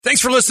Thanks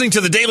for listening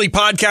to the daily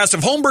podcast of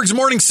Holmberg's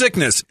Morning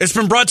Sickness. It's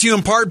been brought to you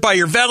in part by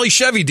your Valley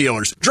Chevy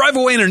dealers. Drive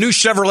away in a new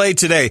Chevrolet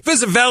today.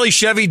 Visit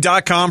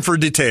valleychevy.com for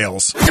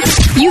details.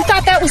 You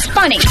thought that was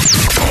funny.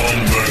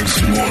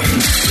 Holmberg's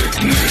Morning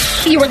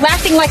Sickness. You were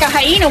laughing like a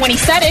hyena when he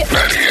said it.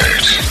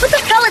 98. What the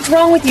hell is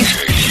wrong with you?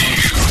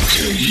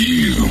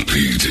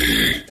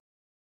 KUPD.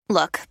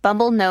 Look,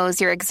 Bumble knows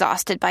you're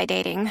exhausted by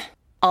dating.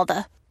 All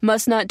the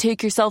must not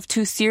take yourself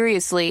too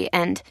seriously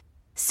and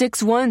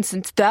 6'1"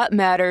 since that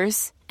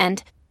matters.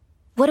 And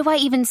what do I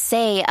even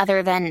say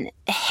other than,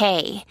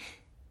 hey?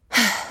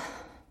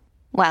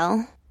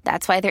 Well,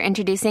 that's why they're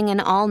introducing an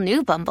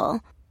all-new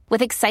Bumble,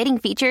 with exciting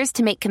features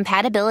to make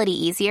compatibility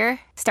easier,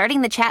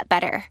 starting the chat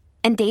better,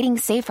 and dating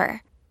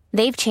safer.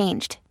 They've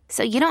changed,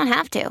 so you don't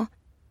have to.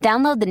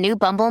 Download the new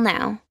Bumble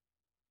now.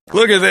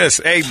 Look at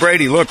this. Hey,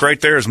 Brady, look, right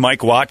there is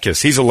Mike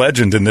Watkiss. He's a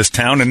legend in this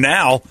town and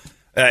now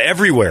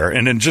everywhere,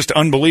 and just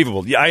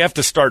unbelievable. I have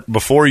to start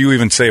before you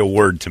even say a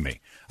word to me.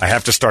 I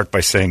have to start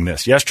by saying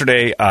this.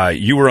 Yesterday,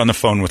 you were on the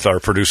phone with our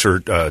producer,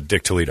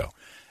 Dick Toledo,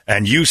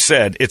 and you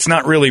said it's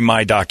not really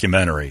my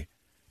documentary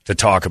to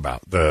talk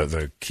about,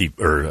 the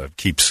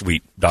Keep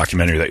Sweet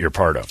documentary that you're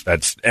part of.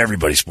 That's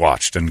everybody's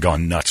watched and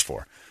gone nuts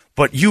for.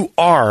 But you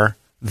are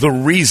the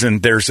reason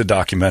there's a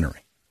documentary.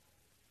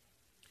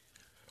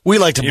 We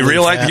like to believe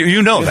that.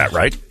 You know that,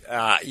 right?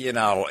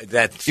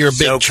 That's You're a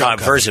big so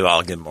First of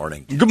all, good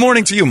morning. Good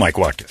morning to you, Mike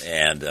Watkins.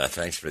 And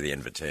thanks for the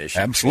invitation.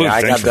 Absolutely.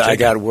 I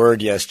got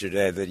word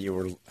yesterday that you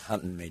were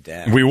hunting me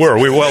down. We were.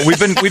 We've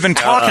been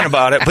talking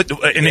about it. But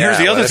here's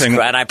the other thing.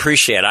 And I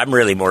appreciate it. I'm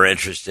really more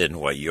interested in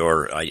what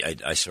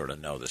I sort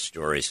of know the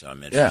story, so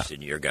I'm interested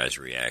in your guys'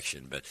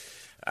 reaction. But,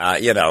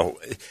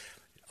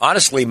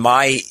 honestly,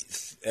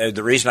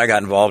 the reason I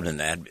got involved in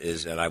that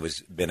is that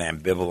been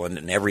ambivalent,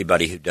 and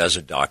everybody who does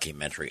a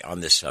documentary on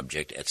this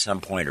subject at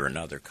some point or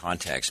another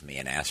contacts me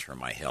and asks for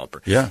my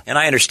help. Yeah. And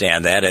I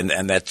understand that,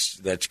 and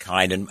that's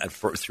kind. And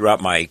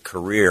throughout my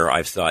career,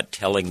 I've thought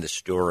telling the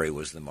story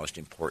was the most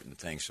important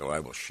thing, so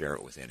I will share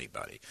it with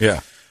anybody.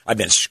 Yeah. I've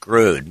been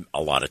screwed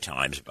a lot of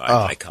times by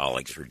my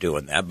colleagues for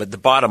doing that, but the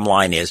bottom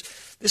line is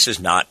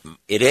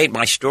it ain't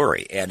my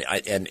story,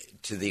 and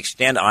to the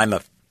extent I'm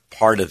a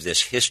part of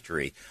this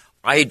history,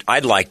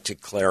 I'd like to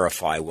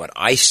clarify what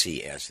I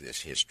see as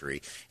this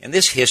history. And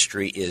this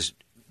history is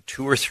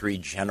 2 or 3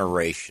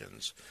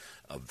 generations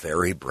of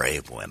very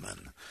brave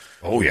women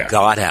who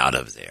got out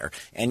of there.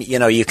 And,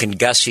 you can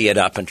gussy it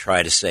up and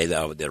try to say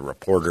that the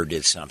reporter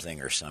did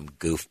something, or some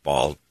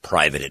goofball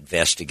private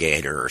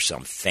investigator, or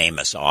some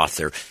famous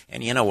author.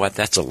 And you know what?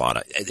 That's a lot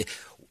of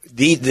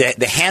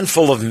the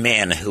handful of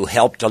men who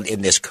helped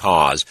in this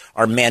cause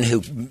are men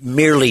who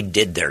merely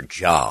did their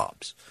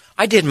jobs.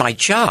 I did my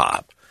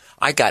job.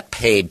 I got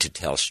paid to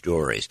tell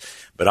stories,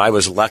 but I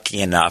was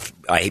lucky enough,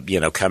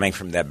 coming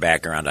from that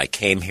background, I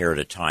came here at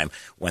a time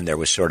when there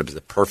was sort of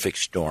the perfect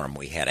storm.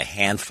 We had a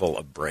handful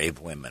of brave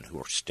women who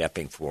were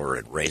stepping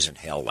forward and raising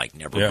hell like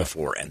never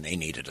before, and they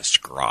needed a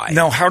scribe.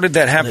 Now, how did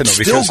that happen? It's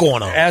still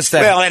going on.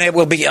 And it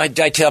will be, I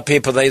tell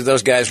people,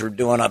 those guys were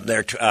doing up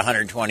there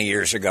 120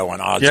 years ago,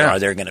 and odds are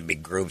there are going to be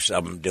groups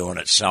of them doing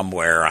it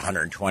somewhere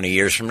 120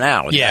 years from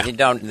now. Yeah.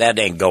 That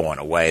ain't going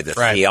away. The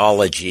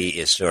theology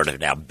is sort of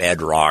now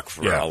bedrock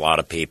for a lot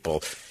of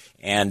people.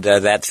 And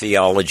that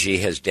theology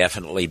has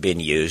definitely been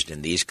used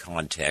in these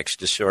contexts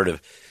to sort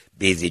of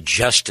be the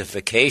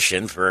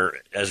justification for,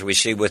 as we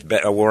see with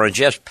Warren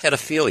Jeffs,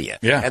 pedophilia.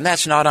 Yeah. And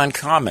that's not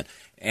uncommon.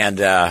 And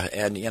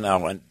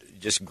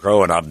just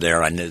growing up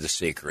there, I knew the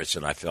secrets,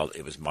 and I felt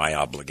it was my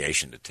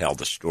obligation to tell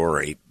the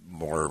story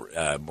more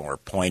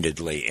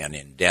pointedly and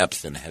in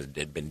depth than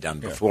had been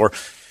done before.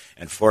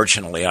 And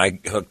fortunately,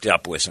 I hooked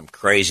up with some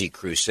crazy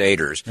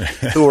crusaders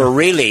who were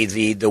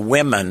really the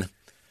women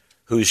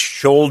whose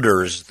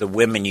shoulders the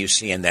women you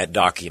see in that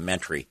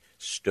documentary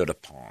stood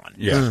upon.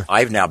 Yeah.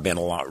 I've now been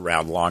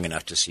around long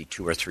enough to see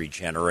 2 or 3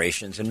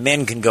 generations, and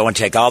men can go and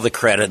take all the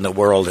credit in the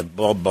world and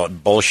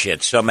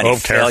bullshit. So many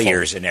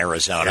failures in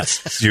Arizona.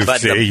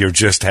 You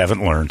just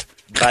haven't learned.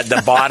 But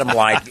the bottom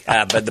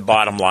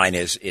line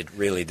is,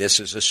 this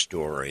is a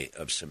story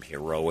of some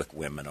heroic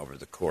women over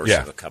the course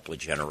of a couple of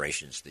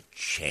generations that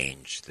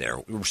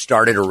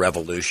started a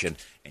revolution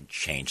and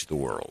changed the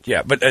world.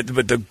 Yeah, but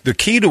the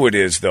key to it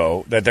is,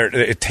 though, that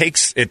it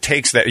takes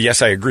that.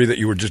 Yes, I agree that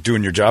you were just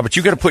doing your job, but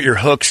you got to put your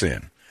hooks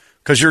in,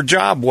 because your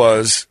job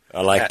was.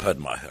 I like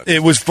putting my hooks.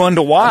 It was fun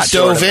to watch.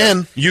 Dove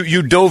in.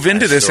 You dove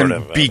into this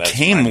and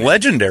became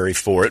legendary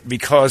for it,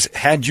 because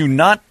had you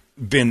not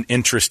been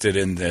interested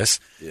in this,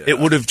 it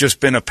would have just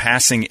been a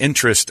passing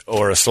interest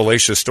or a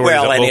salacious story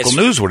that local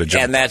news would have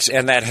jumped.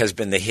 And that has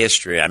been the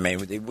history. I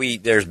mean,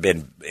 there's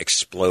been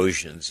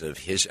explosions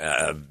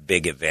of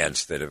big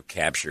events that have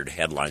captured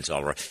headlines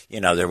all around.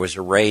 There was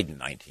a raid in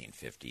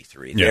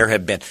 1953. There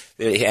have been,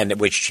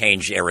 which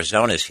changed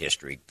Arizona's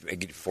history.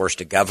 It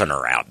forced a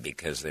governor out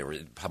because there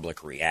was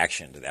public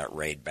reaction to that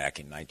raid back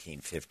in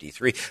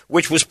 1953,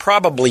 which was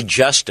probably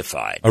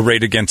justified. A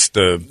raid against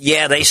the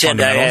they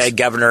said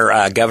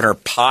Governor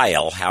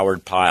Pyle,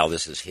 Howard Pyle.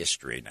 This is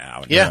history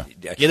now. Yeah,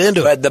 get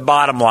into it. But the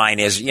bottom line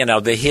is,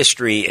 the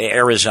history,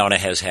 Arizona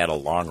has had a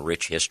long,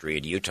 rich history,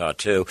 in Utah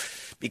too,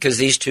 because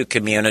these two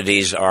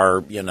communities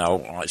are,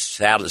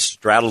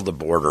 straddle the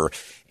border.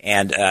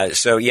 And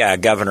a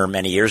governor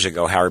many years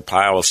ago, Howard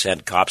Pyle,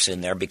 sent cops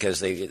in there because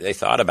they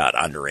thought about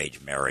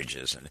underage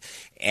marriages.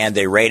 And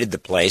they raided the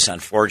place.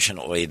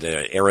 Unfortunately,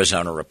 the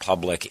Arizona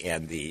Republic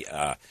and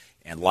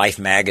and Life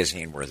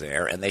magazine were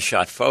there, and they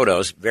shot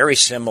photos very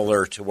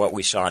similar to what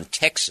we saw in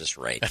Texas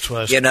raid. That's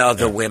what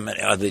the women,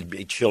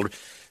 the children,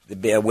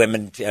 the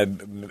women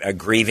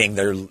grieving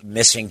their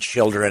missing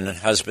children and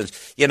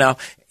husbands.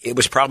 It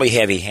was probably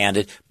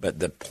heavy-handed, but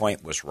the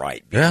point was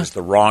right because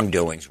the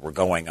wrongdoings were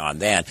going on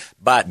then.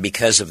 But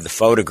because of the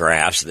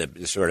photographs, the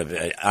sort of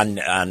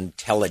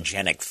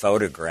untelegenic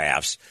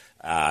photographs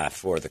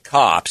for the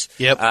cops,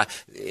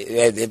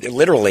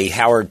 literally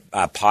Howard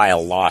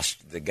Pyle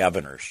lost the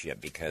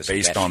governorship because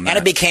based of that. on that. And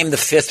it became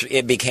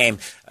it became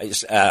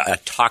a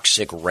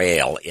toxic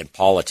rail in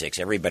politics.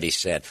 Everybody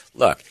said,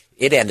 look,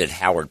 it ended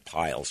Howard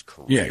Pyle's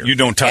career. Yeah, you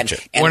don't touch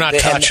it. We're not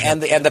touching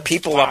it. And the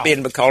people up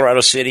in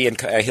Colorado City and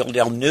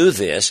Hilldale knew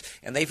this,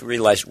 and they've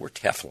realized we're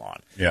Teflon.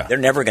 Yeah. They're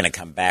never going to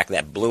come back.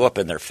 That blew up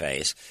in their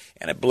face,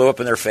 and it blew up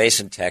in their face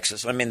in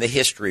Texas. I mean, the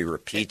history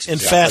repeats and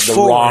itself. fast The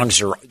forward,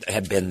 wrongs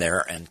have been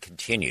there and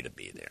continue to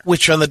be there.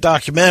 Which on the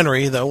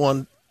documentary, though,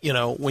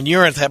 when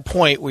you're at that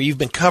point where you've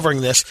been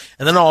covering this,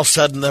 and then all of a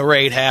sudden the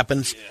raid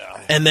happens,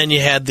 and then you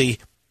had the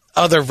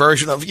other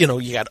version of, you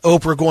got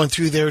Oprah going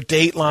through their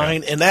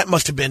Dateline, and that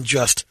must have been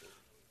just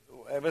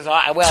It was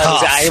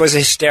tough.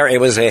 it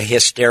was a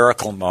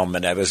hysterical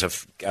moment. It was a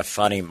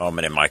funny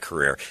moment in my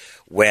career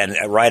when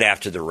right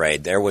after the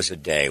raid, there was a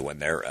day when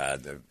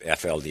the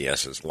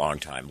FLDS's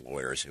longtime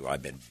lawyers, who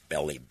I've been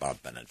belly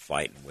bumping and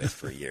fighting with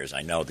for years.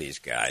 I know these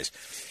guys.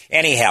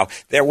 Anyhow,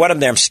 one of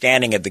them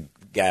standing at the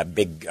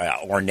big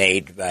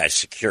ornate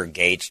secure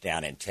gates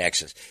down in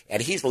Texas,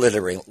 and he's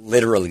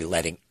literally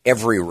letting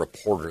every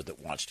reporter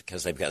that wants to,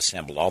 because they've got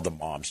assembled all the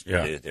moms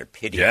to do their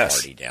pity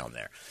party down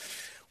there.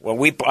 Well,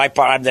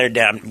 I'm there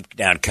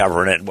down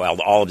covering it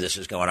while all of this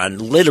is going on.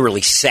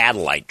 Literally,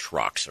 satellite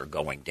trucks are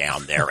going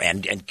down there,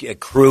 and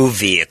crew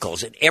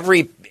vehicles, and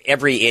every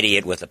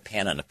idiot with a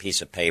pen and a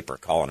piece of paper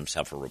calling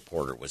himself a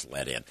reporter was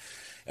let in.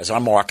 As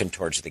I'm walking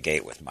towards the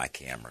gate with my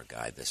camera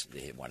guy,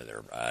 one of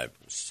their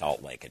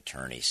Salt Lake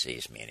attorneys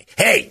sees me, and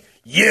hey,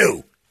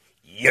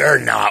 you're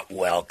not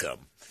welcome.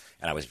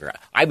 And I was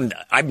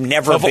I've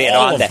never been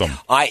on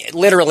that.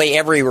 Literally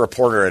every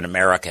reporter in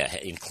America,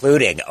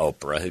 including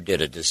Oprah, who did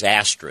a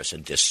disastrous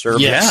and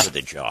disservice to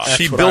the job.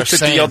 She built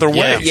it the other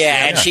way.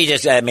 Yeah, and she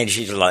just,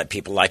 she's a lot of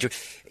people like her.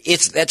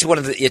 It's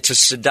a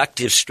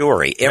seductive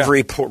story.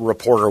 Every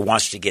reporter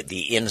wants to get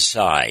the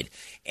inside,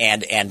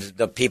 and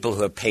the people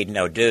who have paid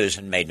no dues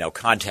and made no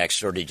contacts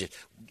sort of just,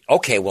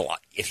 okay, well,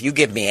 if you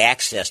give me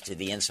access to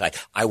the inside,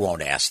 I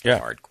won't ask the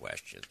hard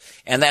questions.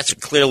 And that's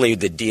clearly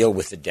the deal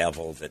with the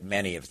devil that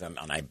many of them,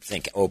 and I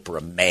think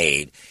Oprah,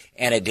 made.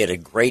 And it did a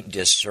great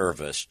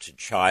disservice to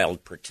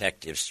Child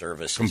Protective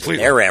Services and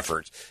their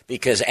efforts,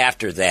 because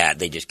after that,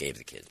 they just gave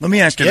the kids. Let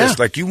me ask you this.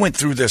 Like, you went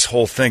through this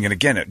whole thing, and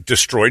again, it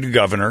destroyed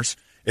governors.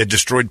 It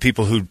destroyed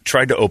people who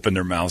tried to open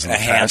their mouths in the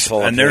past.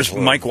 And there's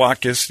Mike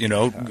Watkiss,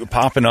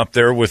 popping up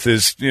there with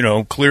his,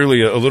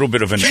 clearly a little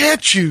bit of an...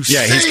 Can't you see?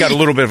 Yeah, he's got a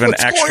little bit of an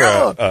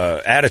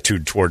extra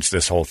attitude towards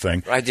this whole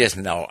thing. I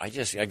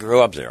grew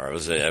up there.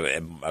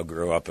 I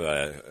grew up...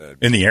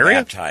 in the area?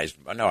 Baptized.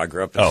 No, I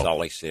grew up in Salt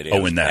Lake City. I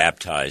was in that.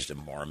 Baptized a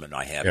Mormon.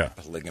 I have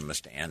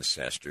polygamist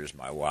ancestors.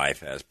 My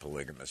wife has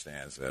polygamist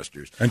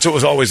ancestors. And so it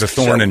was always a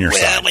thorn in your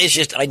side. Well, it's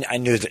just, I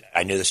knew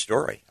the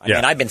story. I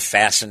mean, I've been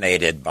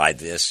fascinated by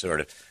this sort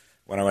of...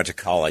 When I went to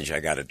college, I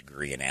got a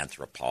degree in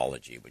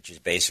anthropology, which is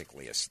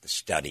basically the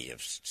study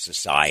of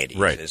society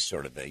as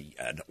sort of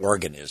an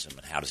organism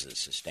and how does it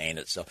sustain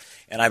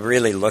itself. And I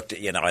really looked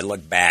at, I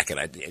look back, and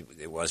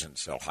it wasn't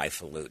so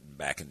highfalutin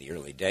back in the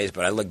early days,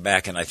 but I look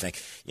back and I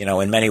think,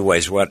 in many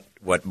ways what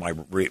my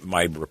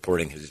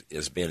reporting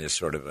has been is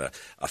sort of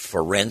a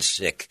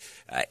forensic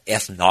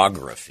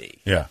ethnography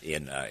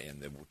in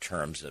the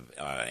terms of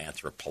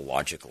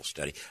anthropological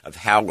study of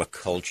how a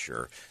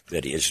culture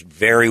that is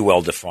very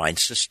well defined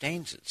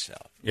sustains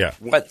itself. Yeah.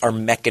 What are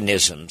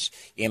mechanisms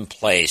in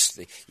place?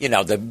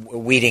 The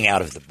weeding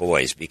out of the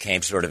boys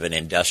became sort of an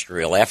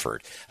industrial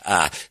effort.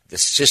 The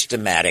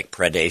systematic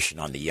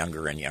predation on the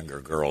younger and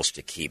younger girls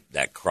to keep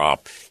that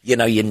crop. You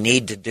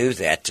need to do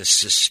that to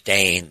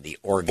sustain the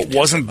organism. But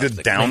wasn't the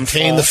downfall,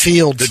 maintain the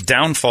field? The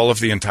downfall of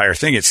the entire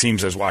thing, it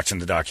seems, as watching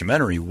the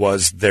documentary,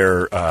 was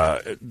their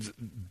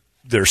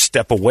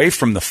step away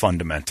from the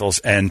fundamentals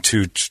and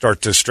to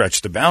start to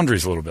stretch the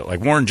boundaries a little bit. Like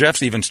Warren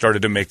Jeffs even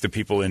started to make the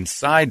people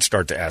inside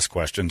start to ask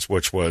questions,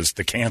 which was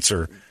the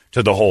cancer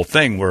to the whole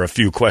thing, where a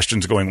few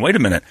questions going, wait a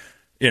minute,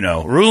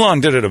 Rulon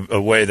did it a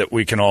way that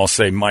we can all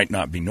say might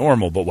not be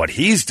normal, but what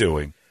he's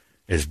doing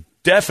is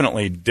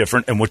definitely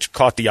different, and which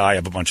caught the eye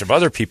of a bunch of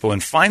other people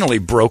and finally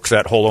broke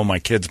that whole, oh, my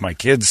kids,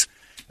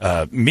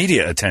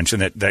 media attention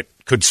that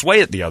could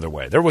sway it the other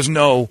way. There was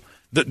no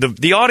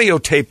The audio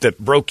tape that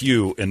broke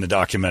you in the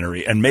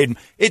documentary and made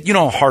it, you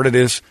know how hard it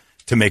is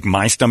to make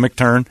my stomach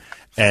turn?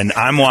 And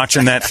I'm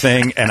watching that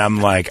thing, and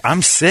I'm like,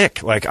 I'm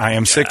sick. Like, I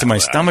am sick to my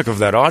stomach of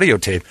that audio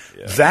tape.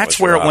 That's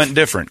where it went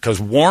different, because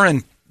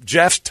Warren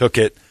Jeffs took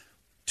it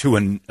to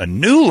a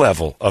new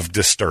level of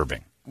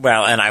disturbing.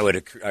 Well, and I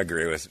would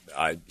agree with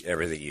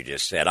everything you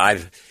just said.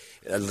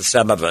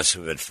 Some of us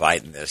who have been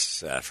fighting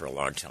this for a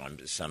long time,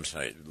 some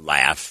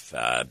laugh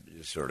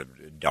sort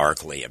of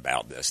darkly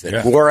about this,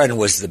 that Warren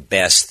was the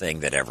best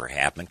thing that ever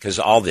happened, because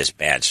all this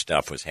bad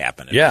stuff was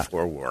happening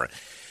before Warren.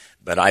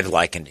 But I've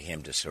likened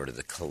him to sort of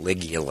the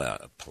Caligula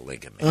of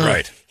polygamy.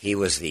 Right. He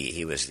was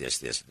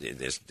this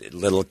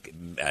little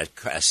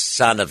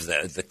son of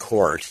the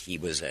court. He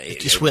was a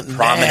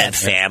prominent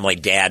family.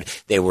 Dad,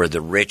 they were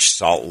the rich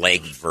Salt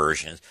Lake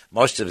versions.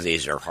 Most of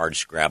these are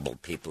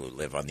hard-scrabbled people who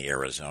live on the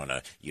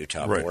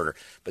Arizona-Utah border.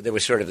 But there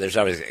was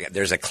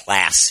there's a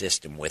class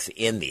system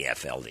within the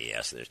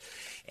FLDS.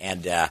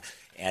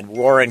 And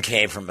Warren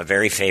came from a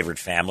very favored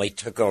family,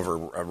 took over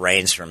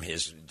reins from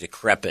his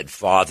decrepit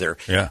father,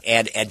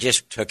 and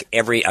just took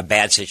a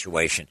bad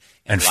situation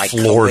and like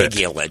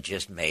Caligula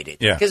just made it.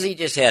 Because he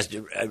just has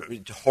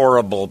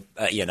horrible,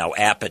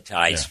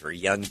 appetites for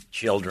young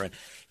children.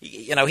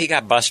 He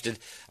got busted.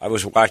 I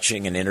was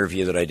watching an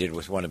interview that I did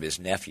with one of his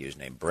nephews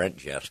named Brent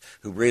Jeffs,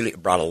 who really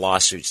brought a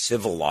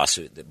civil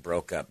lawsuit that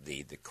broke up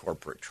the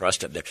corporate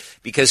trust up there,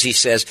 because he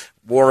says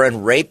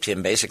Warren raped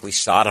him, basically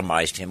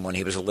sodomized him when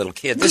he was a little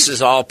kid. This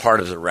is all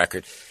part of the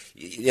record.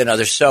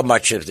 There's so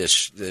much of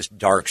this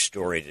dark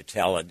story to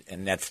tell, and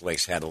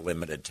Netflix had a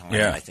limited time.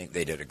 And I think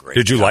they did a great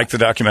job. Did you like the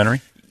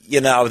documentary? They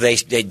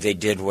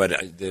did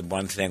the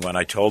one thing when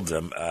I told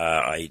them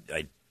I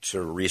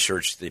sort of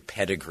researched the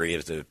pedigree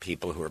of the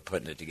people who were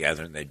putting it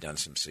together, and they'd done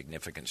some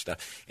significant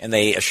stuff. And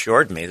they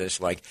assured me that it's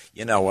like,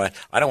 you know what,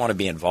 I don't want to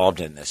be involved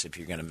in this if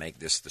you're going to make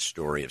this the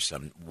story of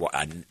some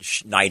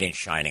knight in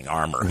shining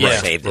armor who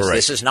saved this.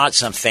 This is not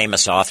some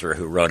famous author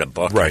who wrote a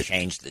book and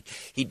changed it.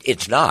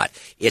 It's not.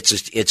 It's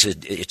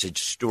a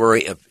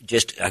story of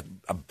just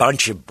a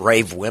bunch of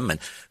brave women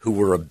who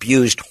were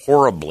abused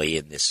horribly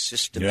in this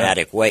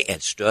systematic way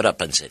and stood up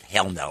and said,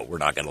 hell no, we're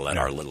not going to let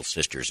our little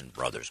sisters and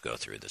brothers go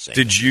through the same.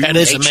 Did you? That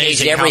is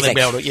amazing. Everything.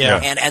 How they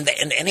And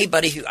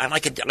anybody who I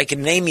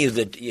can name you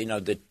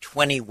the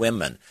 20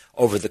 women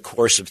over the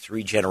course of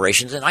 3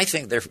 generations, and I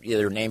think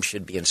their names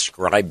should be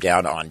inscribed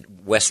down on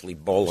Wesley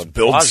Boland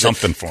Build Plaza,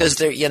 something for them,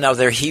 because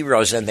they're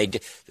heroes, and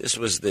this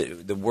was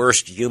the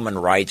worst human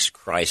rights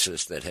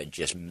crisis that had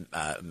just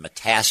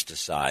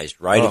metastasized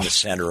right in the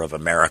center of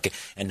America,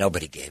 and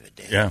nobody gave a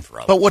damn.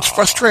 But what's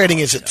frustrating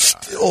is it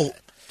still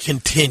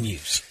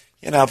continues.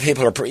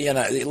 People are,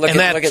 look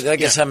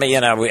at some of,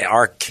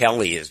 R.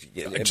 Kelly is,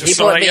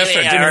 people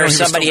or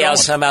somebody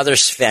else, some other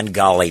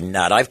Svengali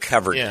nut. I've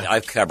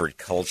covered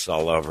cults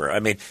all over. I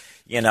mean,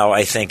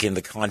 I think in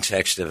the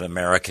context of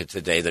America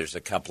today, there's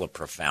a couple of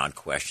profound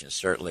questions.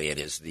 Certainly it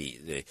is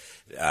the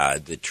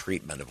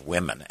treatment of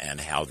women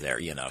and how they're,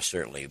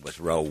 certainly with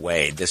Roe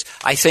Wade.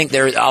 I think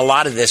a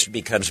lot of this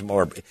becomes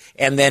more,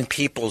 and then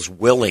people's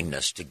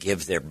willingness to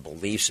give their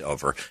beliefs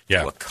over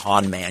to a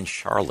con man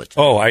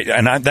charlatan. Oh, I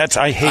hate that.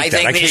 I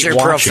think these are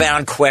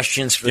profound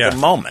questions for the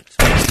moment.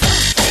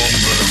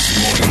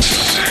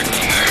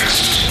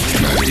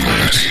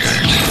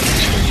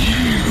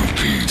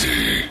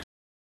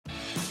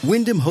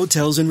 Wyndham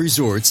Hotels and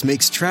Resorts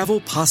makes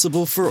travel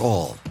possible for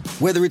all.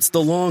 Whether it's the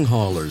long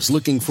haulers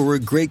looking for a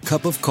great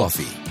cup of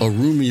coffee, a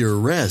roomier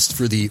rest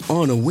for the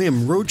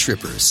on-a-whim road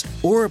trippers,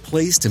 or a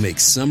place to make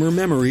summer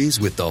memories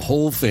with the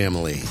whole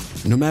family.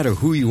 No matter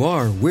who you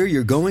are, where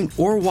you're going,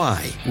 or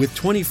why, with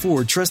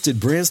 24 trusted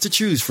brands to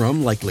choose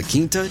from like La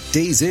Quinta,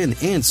 Days Inn,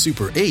 and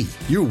Super 8,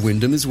 your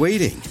Wyndham is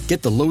waiting.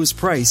 Get the lowest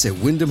price at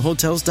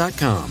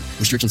WyndhamHotels.com.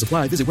 Restrictions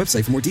apply. Visit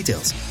website for more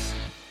details.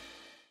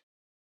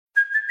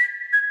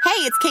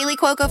 Hey, it's Kaylee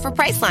Cuoco for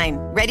Priceline.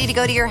 Ready to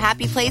go to your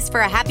happy place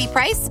for a happy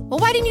price? Well,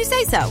 why didn't you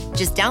say so?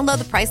 Just download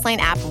the Priceline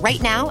app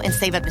right now and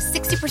save up to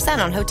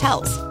 60% on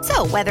hotels.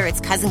 So whether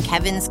it's Cousin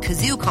Kevin's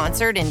Kazoo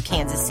Concert in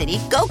Kansas City,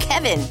 go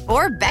Kevin,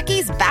 or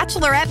Becky's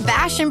Bachelorette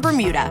Bash in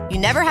Bermuda, you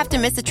never have to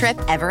miss a trip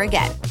ever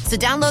again. So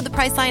download the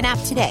Priceline app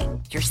today.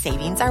 Your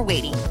savings are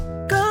waiting.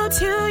 Go to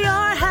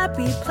your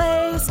happy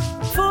place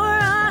for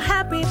a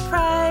happy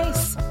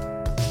price.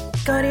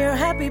 Go to your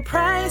happy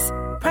price,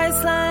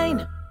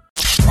 Priceline.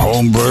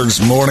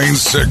 Holmberg's Morning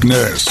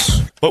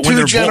Sickness. But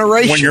when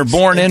you're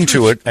born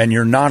into it and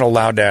you're not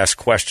allowed to ask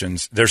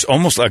questions, there's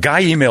almost a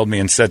guy emailed me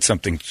and said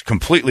something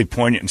completely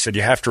poignant and said,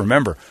 you have to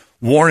remember,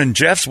 Warren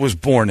Jeffs was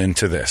born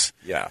into this.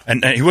 Yeah.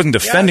 And he wasn't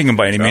defending him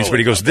by any means, but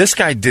he goes, this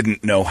guy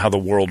didn't know how the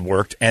world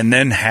worked and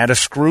then had a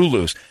screw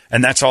loose.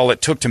 And that's all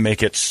it took to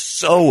make it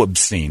so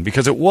obscene,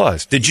 because it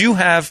was. Did you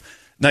have,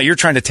 now you're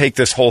trying to take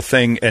this whole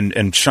thing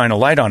and shine a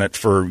light on it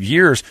for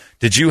years.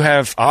 Did you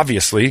have,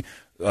 obviously,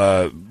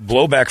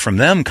 blowback from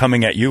them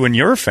coming at you and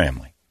your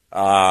family?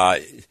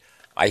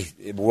 I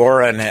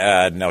Warren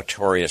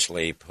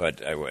notoriously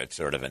put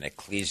sort of an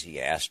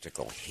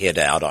ecclesiastical hit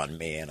out on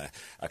me and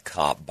a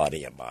cop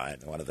buddy of mine,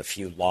 one of the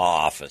few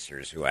law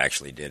officers who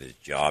actually did his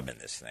job in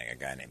this thing, a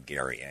guy named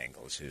Gary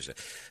Engels,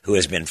 who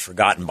has been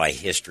forgotten by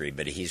history,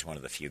 but he's one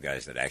of the few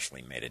guys that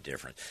actually made a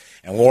difference.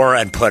 And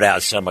Warren put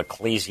out some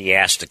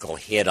ecclesiastical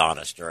hit on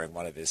us during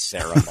one of his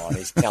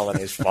ceremonies, telling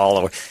his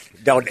followers,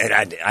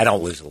 I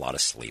don't lose a lot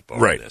of sleep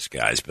over this,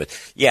 guys. But,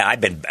 yeah,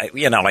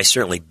 I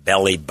certainly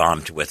belly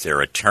bumped with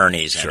their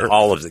attorneys and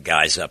all of the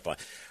guys up on.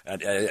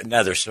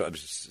 Another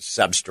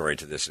sub-story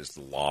to this is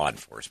the law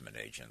enforcement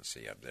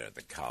agency up there,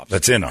 the cops.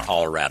 That's in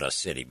Colorado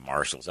City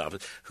Marshal's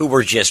office, who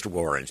were just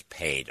Warren's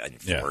paid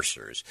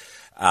enforcers.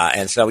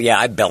 And so,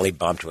 I belly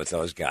bumped with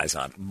those guys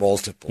on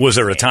multiple. Was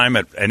there a time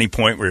at any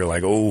point where you're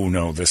like, oh,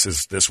 no,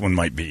 this one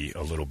might be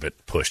a little bit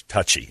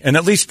touchy? And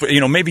at least,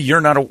 maybe you're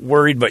not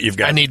worried, but you've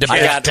got. I need to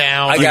back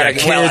down. You got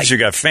kids, you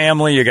got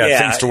family, you got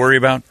things to worry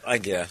about. I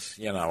guess,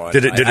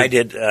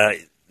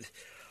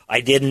 I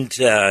didn't.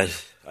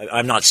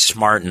 I'm not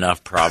smart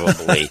enough,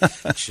 probably,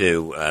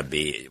 to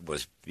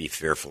be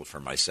fearful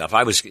for myself.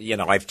 I was,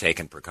 I've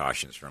taken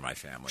precautions for my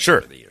family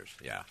over the years.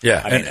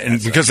 Yeah,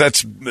 and because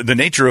that's the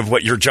nature of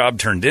what your job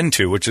turned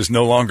into, which is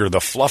no longer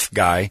the fluff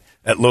guy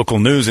at local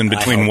news in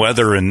between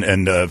weather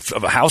and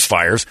house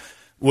fires,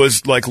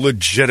 was like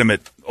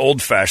legitimate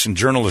old-fashioned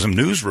journalism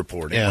news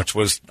reporting, which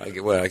was thank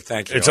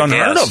you. It's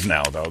unheard of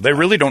now, though. They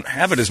really don't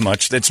have it as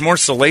much. It's more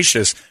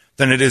salacious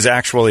than it is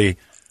actually.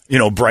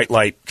 Bright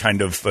light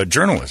kind of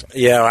journalism.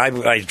 Yeah,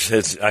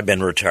 I've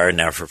been retired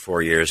now for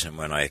 4 years, and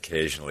when I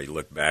occasionally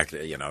look back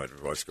at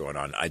what's going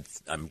on,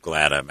 I'm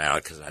glad I'm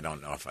out because I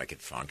don't know if I could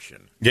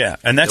function. Yeah,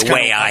 and that's the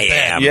way I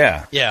am.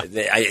 Yeah.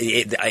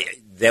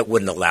 That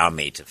wouldn't allow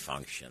me to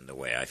function the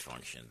way I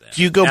functioned then.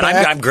 Do you go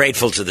back? I'm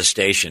grateful to the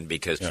station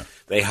because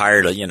they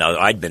hired.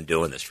 I'd been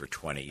doing this for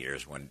 20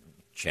 years when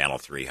Channel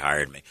 3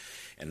 hired me.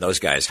 And those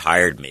guys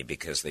hired me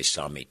because they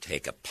saw me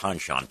take a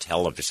punch on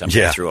television.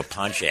 Somebody threw a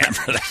punch at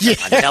me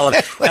on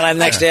television. And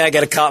the next day I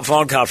got a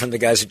phone call from the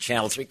guys at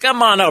Channel 3.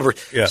 Come on over.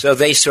 Yeah. So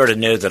they sort of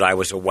knew that I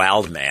was a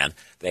wild man.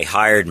 They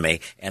hired me,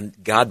 and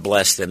God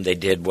bless them. They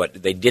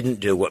didn't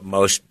do what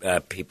most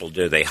people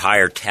do. They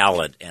hire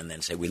talent and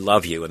then say, "We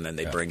love you," and then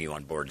they bring you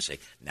on board and say,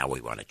 "Now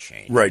we want to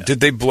change." Right? That.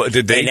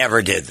 They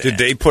never did that. Did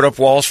they put up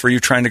walls for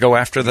you trying to go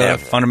after the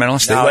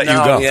fundamentalists? They let you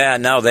go. Yeah,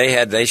 no.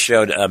 They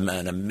showed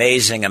an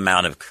amazing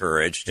amount of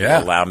courage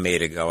to allow me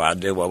to go out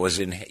and do what was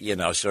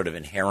sort of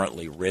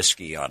inherently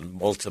risky on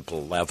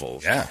multiple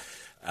levels. Yeah.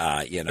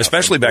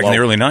 Especially back in the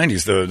early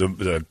 '90s,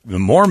 the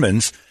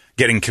Mormons.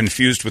 Getting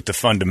confused with the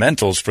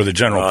fundamentals for the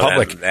general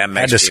public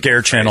had to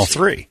scare Channel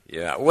 3.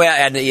 Yeah, well,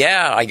 and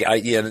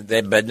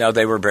but no,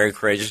 they were very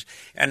courageous,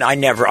 and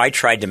I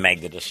tried to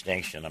make the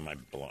distinction.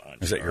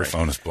 Is that your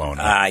phone is blowing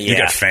up? You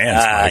got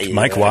fans,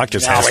 Mike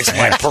Watkiss has it's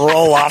fans. My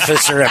parole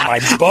officer and my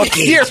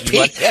bookie.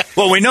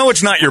 Well, we know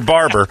it's not your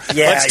barber.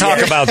 Let's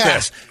talk about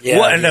this.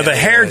 The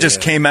hair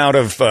just came out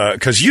of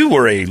because you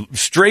were a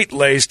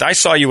straight-laced. I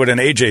saw you at an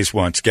AJ's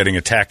once getting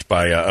attacked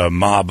by a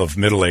mob of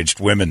middle-aged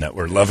women that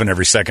were loving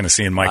every second of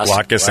seeing Mike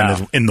Watkiss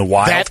in the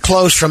wild. That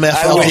close from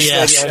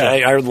FLDS.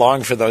 I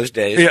long for those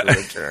days to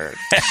return.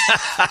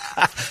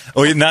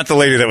 Well, not the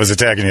lady that was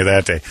attacking you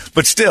that day,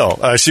 but still,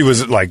 she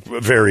was like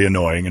very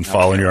annoying and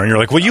following you around. You're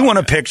like, well, you want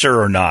a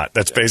picture or not?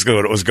 That's basically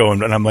what it was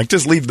going. And I'm like,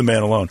 just leave the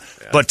man alone.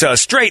 Yeah. But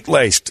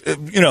straight-laced,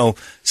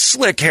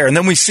 slick hair. And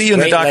then we see you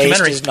in the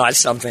documentary. Is not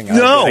something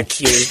no,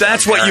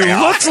 that's what you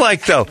looked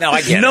like, though. No,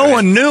 I get it. No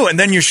one knew. And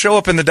then you show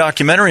up in the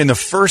documentary, and the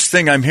first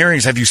thing I'm hearing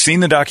is, have you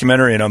seen the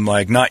documentary? And I'm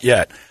like, not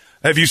yet.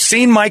 Have you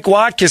seen Mike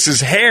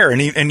Watkiss's hair?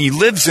 And he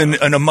lives in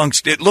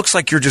amongst. It looks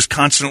like you're just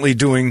constantly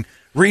doing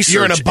research.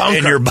 You're in a bunker.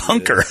 In your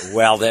bunker.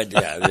 Well,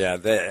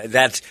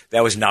 that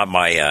was not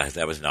my.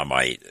 That was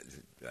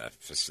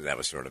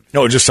sort of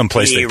just some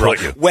place they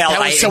put you. Well, that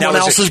was someone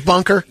else's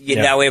bunker.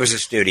 No, it was a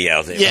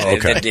studio.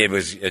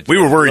 We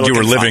were worried you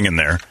were living in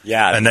there.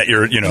 Yeah, and that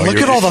you're. Look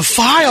at all the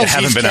files. You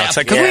haven't been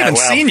outside because we haven't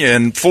seen you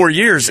in 4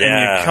 years, and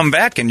you come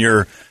back and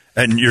you're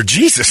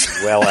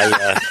Jesus. Well,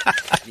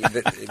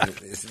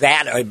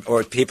 that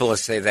or people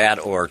say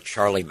that or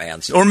Charlie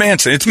Manson or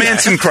Manson. It's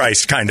Manson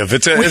Christ kind of.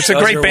 It's a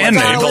great band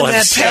name.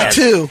 That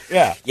tattoo.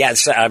 Yeah.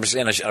 I was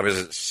in a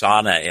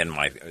sauna in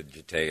my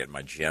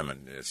gym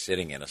and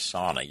sitting in a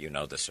sauna.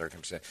 The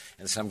circumstance,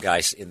 and some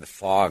guy in the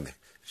fog.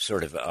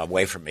 Sort of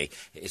away from me,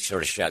 it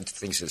sort of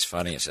thinks it's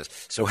funny and says,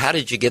 "So how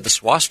did you get the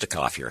swastika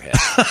off your head?"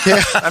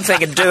 I'm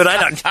thinking, dude,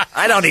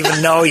 I don't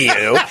even know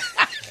you.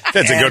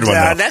 That's a good one.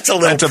 Though. That's a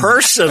little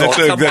personal.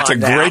 That's a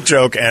great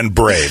joke and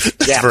brave.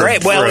 Yeah,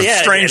 brave. For a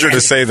stranger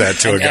to say that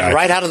to a guy. And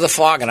right out of the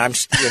fog, and I'm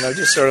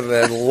just sort of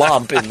a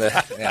lump in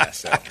the yeah.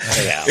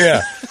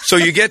 So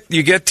you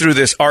get through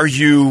this. Are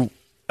you?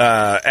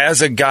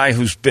 As a guy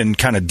who's been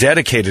kind of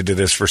dedicated to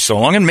this for so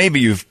long, and maybe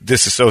you've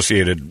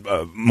disassociated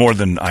more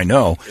than I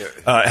know,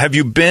 have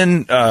you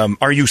been,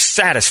 are you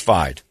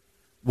satisfied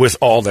with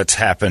all that's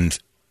happened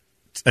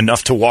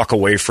enough to walk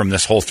away from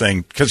this whole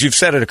thing? Because you've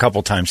said it a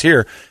couple times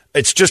here,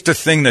 it's just a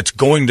thing that's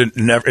going to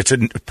never, it's a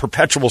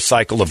perpetual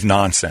cycle of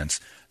nonsense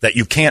that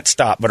you can't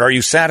stop. But are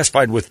you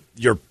satisfied with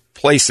your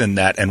place in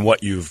that and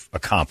what you've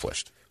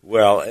accomplished?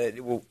 Well,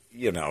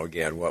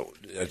 again, what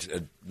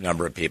a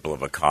number of people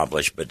have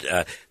accomplished, but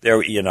there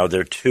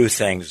are two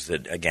things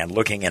that, again,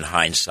 looking in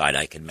hindsight,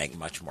 I can make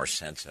much more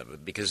sense of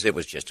it because it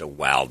was just a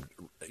wild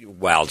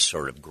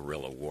sort of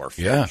guerrilla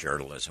warfare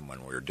journalism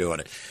when we were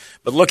doing it.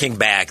 But looking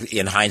back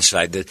in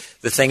hindsight, the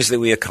things that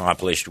we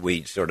accomplished,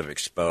 we sort of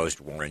exposed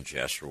Warren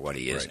Jeffs for what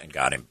he is and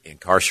got him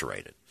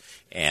incarcerated.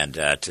 And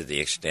to the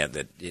extent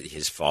that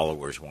his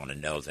followers want to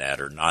know that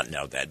or not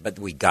know that, but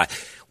we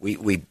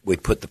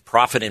put the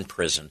prophet in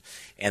prison,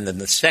 and then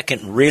the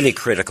second really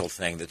critical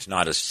thing that's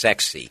not as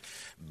sexy,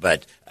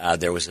 but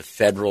there was a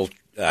federal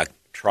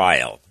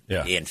trial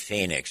in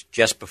Phoenix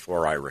just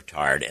before I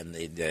retired, and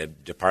the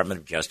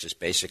Department of Justice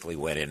basically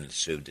went in and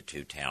sued the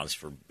two towns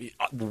for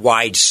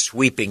wide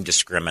sweeping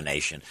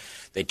discrimination.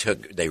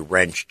 They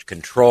wrenched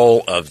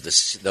control of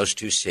those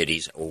two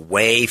cities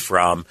away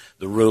from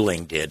the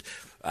ruling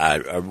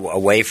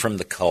away from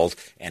the cult,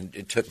 and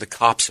it took the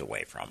cops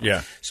away from them.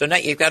 Yeah. So now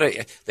they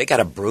got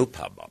a brew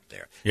pub up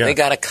there. Yeah. They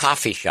got a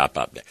coffee shop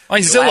up there.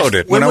 I Zillowed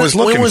it when I was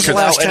looking. When was the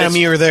last time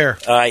you were there?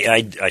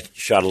 I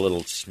shot a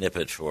little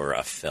snippet for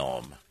a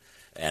film.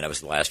 And it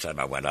was the last time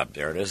I went up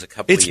there. It was a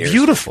couple of years. It's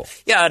beautiful.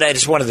 Yeah, and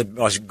it's one of the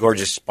most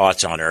gorgeous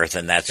spots on earth.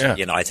 And that's,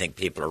 I think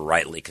people are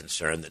rightly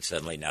concerned that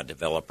suddenly now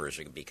developers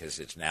are, because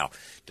it's now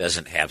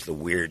doesn't have the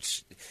weird.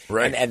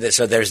 Right. And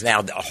so there's now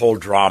a whole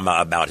drama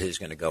about who's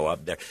going to go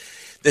up there.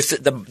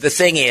 The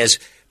thing is,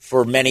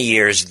 for many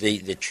years,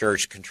 the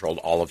church controlled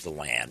all of the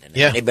land, and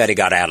if anybody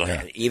got out of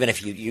it, even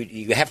if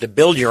you have to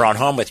build your own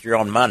home with your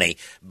own money,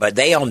 but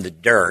they own the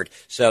dirt,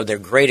 so they're a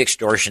great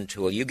extortion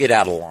tool. You get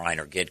out of line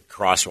or get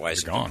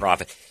crosswise into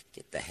profit,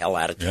 get the hell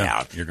out of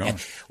town. You're gone.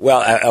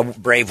 A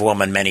brave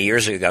woman many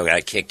years ago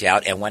got kicked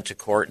out and went to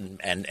court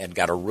and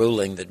got a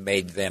ruling that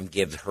made them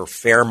give her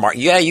fair market.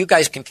 Yeah, you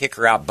guys can kick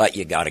her out, but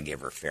you got to give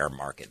her fair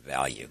market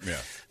value. Yeah.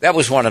 That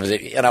was one of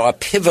the, a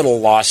pivotal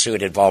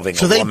lawsuit involving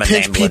a woman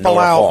named people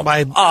Lenore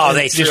out Holmes.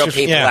 They throw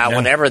people out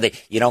whenever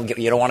you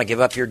don't want to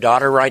give up your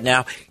daughter right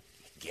now.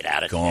 Get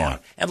out of town.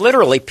 And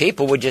literally,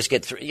 people would just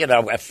get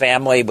a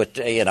family with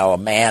a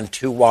man,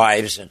 2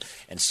 wives, and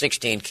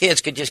 16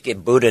 kids could just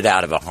get booted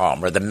out of a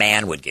home, or the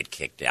man would get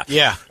kicked out.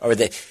 Yeah. Or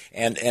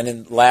and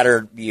in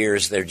latter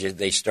years,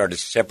 they started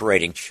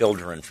separating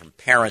children from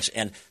parents,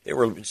 and there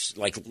were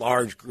like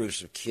large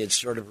groups of kids,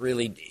 sort of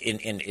really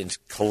in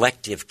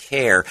collective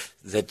care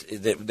that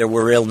there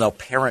were real no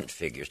parent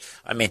figures.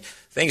 I mean,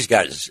 things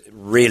got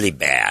really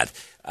bad.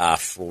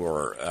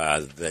 For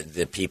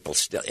the people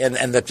still. And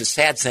the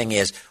sad thing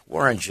is,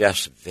 Warren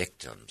Jeffs'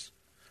 victims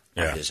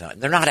of his own.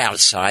 They're not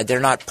outside. They're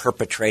not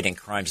perpetrating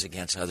crimes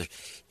against others.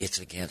 It's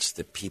against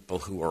the people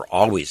who are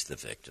always the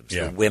victims,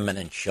 the women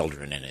and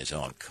children in his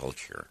own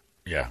culture.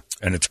 Yeah,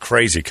 and it's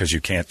crazy because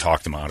you can't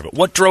talk them out of it.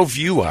 What drove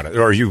you out of it?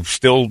 Are you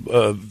still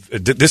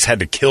this had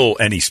to kill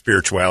any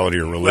spirituality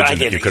or religion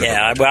that you could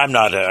have? Yeah, I'm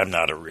not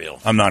a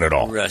real. I'm not at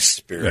all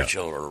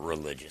spiritual or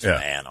religious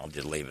man. I'll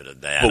just leave it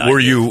at that. But were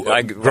you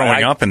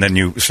growing up and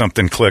then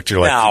something clicked? You're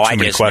like, too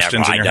many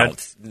questions in your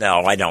head?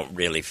 No, I don't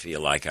really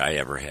feel like I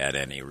ever had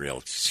any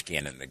real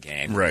skin in the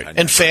game. Right.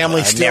 And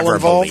family still never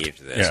involved?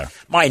 Believed this. Yeah.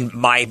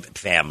 My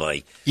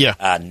family,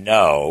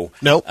 no.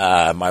 Nope.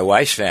 My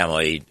wife's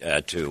family,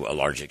 to a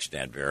large extent,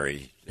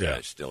 very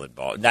still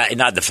involved.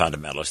 Not the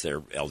fundamentalists;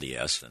 they're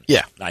LDS and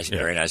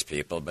very nice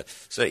people. But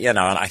so and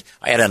I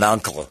had an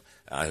uncle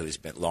who's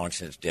been long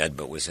since dead,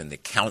 but was in the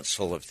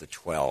Council of the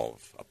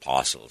 12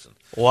 Apostles. And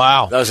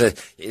wow, those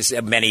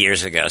are many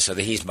years ago. So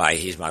he's my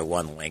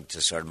one link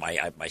to sort of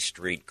my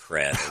street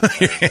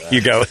cred. You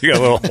got a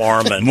little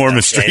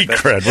Mormon street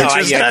cred.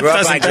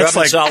 I grew up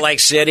in Salt Lake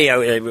City.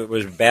 I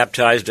was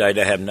baptized. I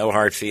have no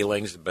hard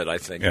feelings, but I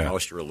think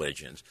most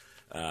religions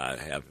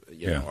have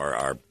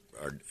are.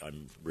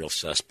 I'm real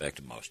suspect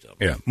of most of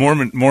them. Yeah,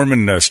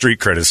 Mormon street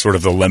cred is sort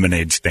of the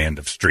lemonade stand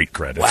of street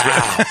cred.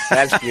 Wow,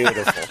 that's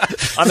beautiful.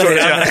 I'm going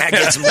to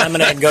get some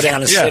lemonade and go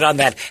down and sit on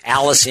that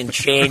Alice in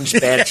Chains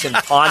bench and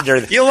ponder.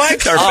 You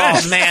liked our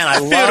bench. Oh, man, I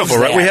love beautiful,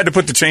 that. Right? We had to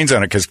put the chains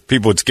on it because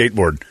people would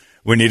skateboard.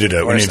 We needed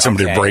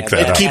somebody to break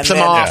that up. It keeps them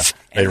off.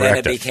 And then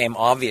it became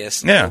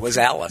obvious that it was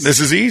Alice. This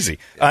is easy.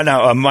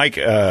 Now, Mike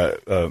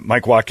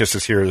Watkiss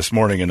is here this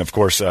morning, and of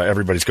course,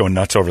 everybody's going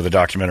nuts over the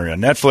documentary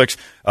on Netflix.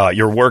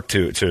 Your work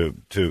to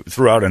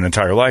throughout an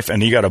entire life,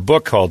 and you got a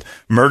book called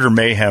Murder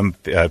Mayhem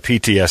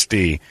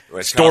PTSD.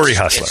 Story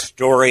Hustler.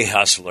 Story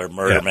Hustler,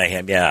 Murder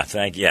Mayhem. Yeah,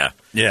 thank you.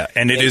 Yeah,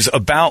 and it is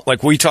about,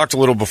 like we talked a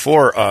little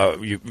before,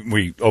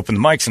 we opened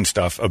the mics and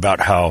stuff about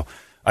how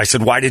I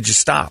said, why did you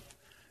stop?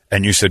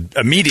 And you said,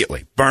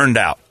 immediately, burned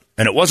out.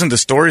 And it wasn't the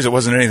stories, it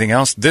wasn't anything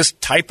else. This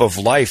type of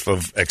life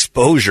of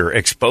exposure,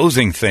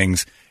 exposing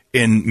things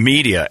in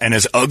media, and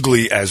as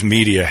ugly as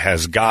media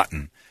has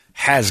gotten,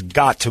 has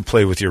got to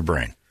play with your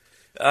brain.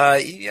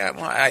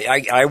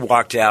 I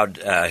walked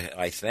out,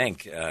 I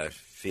think,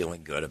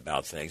 feeling good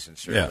about things, and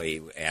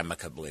certainly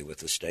amicably with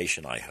the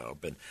station, I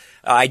hope. And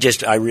I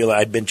realized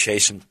I'd been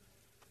chasing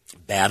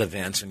bad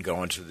events and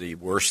going to the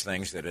worst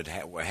things that had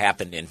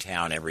happened in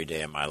town every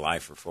day of my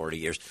life for 40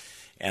 years.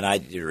 And I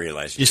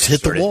realized just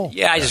hit the wall.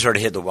 I just sort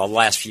of hit the wall. The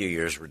last few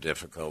years were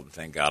difficult, and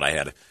thank God I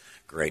had a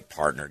great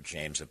partner,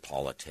 James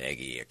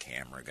Apollotegi, a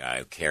camera guy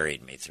who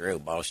carried me through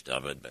most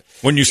of it. But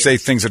when you say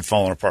things had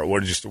fallen apart,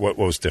 what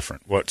was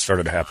different? What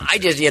started to happen? I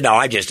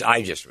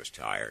just was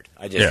tired.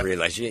 I just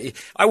realized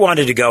I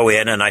wanted to go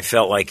in, and I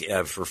felt like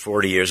for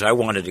 40 years I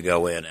wanted to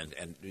go in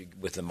and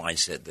with the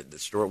mindset that the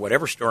story,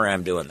 whatever story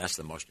I'm doing, that's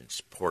the most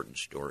important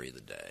story of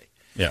the day.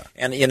 Yeah,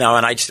 and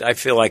I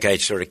feel like I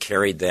sort of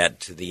carried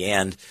that to the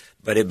end,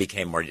 but it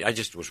became more. I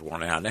just was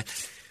worn out.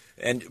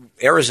 And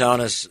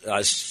Arizona's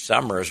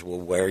summers will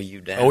wear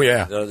you down. Oh,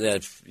 yeah.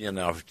 That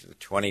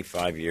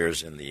 25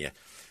 years in the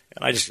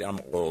and I'm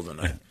old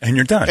and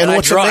you're done. And I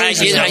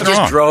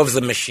just drove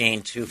the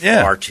machine too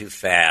far, too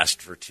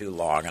fast for too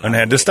long, and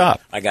had to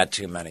stop. I got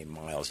too many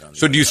miles on.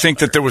 So, do you think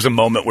that there was a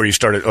moment where you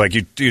started, like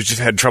you just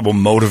had trouble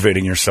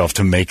motivating yourself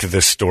to make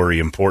this story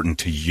important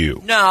to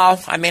you? No,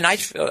 I mean I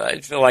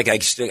feel like I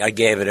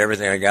gave it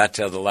everything I got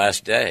till the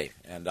last day,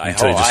 and I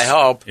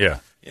hope.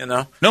 Yeah.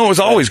 No, it was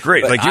always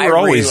great. Like you were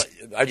always.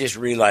 I just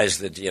realized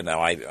that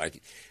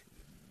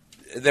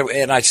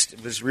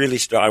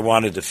I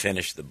wanted to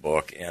finish the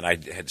book, and I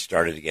had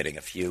started getting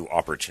a few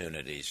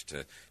opportunities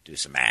to do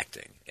some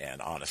acting,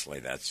 and honestly,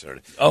 that's sort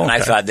of. Oh, okay. And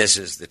I thought this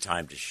is the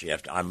time to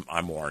shift.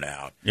 I'm worn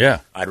out. Yeah,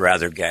 I'd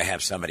rather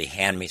have somebody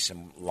hand me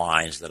some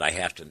lines that I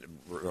have to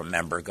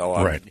remember, go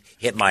on,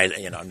 hit my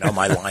know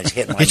my lines,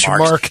 hit my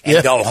marks,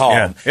 and go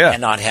home,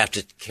 and not have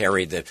to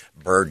carry the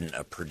burden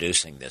of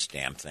producing this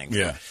damn thing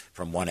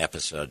from one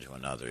episode to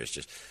another. It's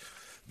just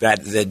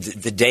that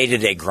the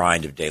day-to-day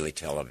grind of daily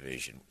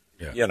television,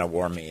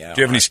 wore me out.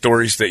 Do you have any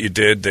stories that you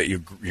did that you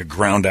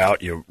ground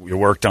out, you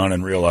worked on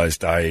and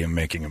realized I am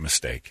making a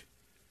mistake?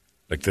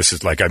 Like this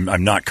is like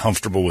I'm not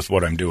comfortable with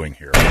what I'm doing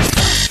here.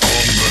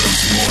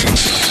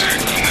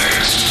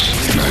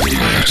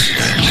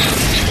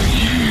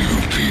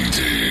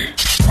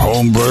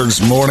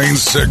 Holmberg's Morning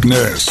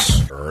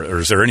Sickness. Or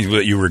is there any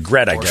that you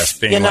regret, I guess,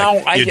 being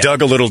you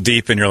dug a little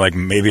deep and you're like,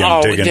 maybe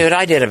I'm digging. Dude,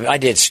 I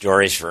did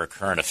stories for a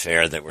current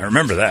affair that were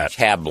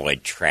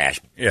tabloid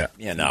trash. Yeah.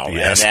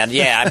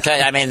 BS.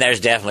 I mean, there's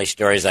definitely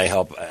stories I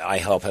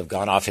hope have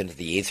gone off into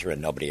the ether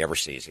and nobody ever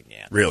sees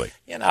again. Really?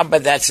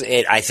 But that's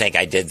it. I think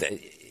I did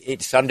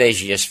some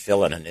days you just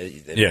fill in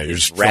you're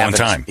just filling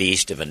time.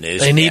 Beast of a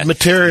news. They need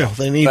material.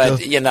 They need.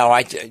 But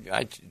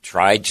I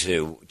tried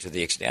to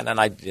the extent, and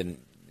I didn't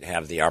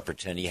have the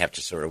opportunity. You have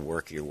to sort of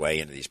work your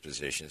way into these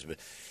positions, but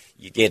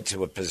you get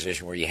to a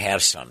position where you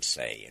have some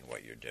say in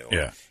what you're doing.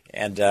 Yeah.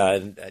 And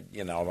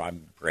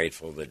I'm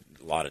grateful that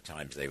a lot of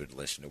times they would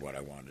listen to what I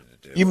wanted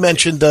to do. You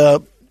mentioned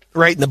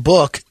writing the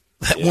book.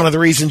 One of the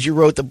reasons you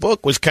wrote the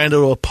book was kind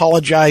of to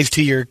apologize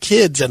to your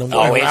kids in a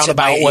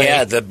roundabout way.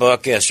 Yeah, the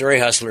book, Story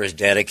Hustler, is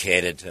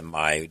dedicated to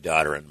my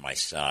daughter and my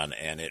son,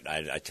 and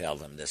I tell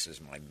them this is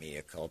my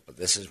mea culpa.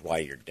 This is why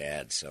your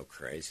dad's so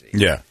crazy.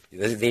 Yeah.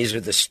 These are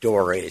the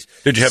stories.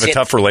 Did you have a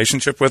tough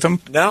relationship with him?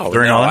 No.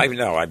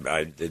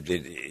 I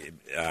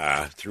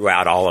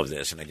throughout all of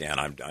this, and again,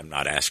 I'm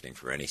not asking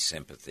for any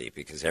sympathy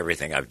because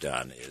everything I've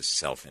done is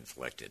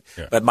self-inflicted.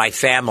 Yeah. But my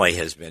family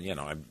has been,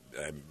 I'm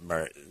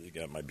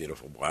got my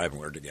beautiful wife,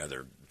 and we're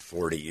together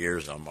 40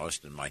 years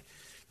almost, and my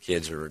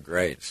kids are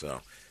great,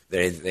 so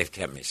they've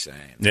kept me sane.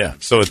 Yeah.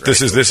 So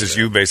this is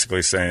you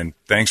basically saying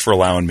thanks for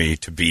allowing me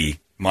to be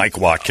Mike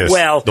Watkiss,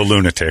 the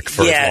lunatic,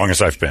 for as long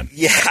as I've been.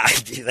 Yeah,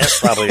 that's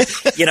probably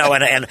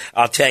and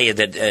I'll tell you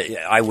that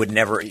I would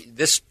never.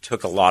 This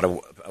took a lot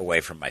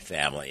away from my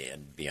family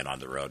and being on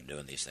the road and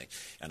doing these things,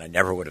 and I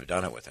never would have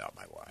done it without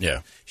my wife.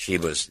 Yeah, she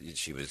was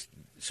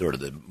sort of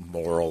the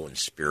moral and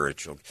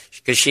spiritual,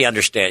 because she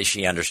understands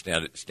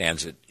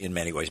it in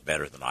many ways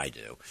better than I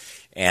do,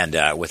 and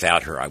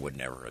without her, I would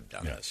never have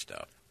done this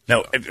stuff.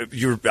 Now,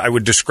 I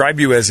would describe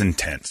you as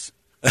intense.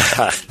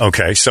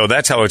 Okay, so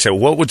that's how I'd say.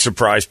 What would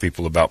surprise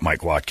people about Mike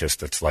Watkiss?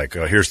 That's like,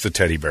 here's the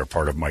teddy bear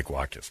part of Mike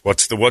Watkiss.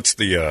 What's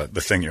the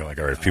thing you're like?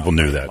 All right, if people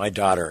knew that. My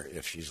daughter,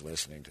 if she's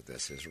listening to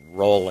this, is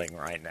rolling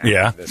right now.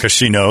 Yeah, because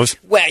she knows.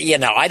 Well,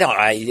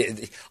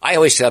 I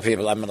always tell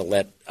people I'm going to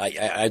let.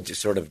 I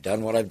just sort of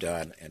done what I've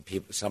done, and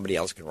somebody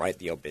else can write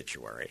the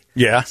obituary.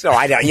 Yeah. So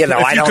I don't.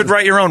 If you could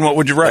write your own, what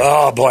would you write?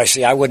 Oh boy,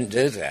 see, I wouldn't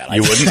do that.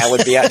 You wouldn't. That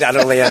would be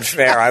utterly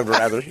unfair. I'd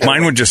rather.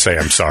 Mine would just say,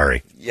 "I'm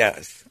sorry."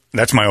 Yes.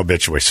 That's my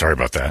obituary. Sorry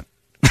about that.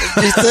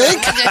 You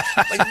think?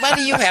 Why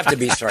do you have to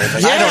be sorry? I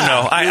don't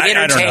know. I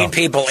entertain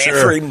people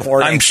every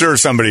morning. I'm sure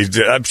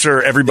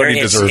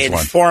everybody deserves one.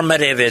 It's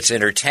informative. It's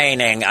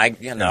entertaining.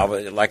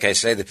 Like I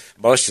say,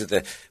 most of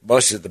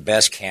the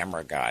best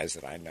camera guys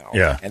that I know,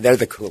 and they're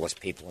the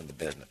coolest people in the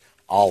business.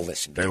 All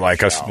listen to They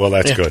like us. Well,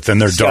 that's good. Then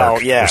they're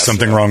dark. There's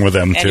something wrong with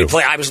them, too.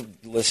 I was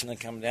listening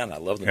coming down. I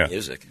love the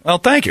music. Well,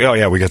 thank you. Oh,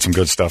 yeah, we got some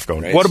good stuff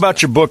going. Great what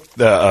about your book,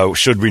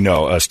 Should We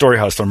Know? Story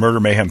Hustler, Murder,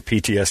 Mayhem,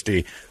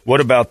 PTSD.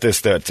 What about this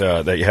that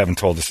you haven't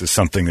told us is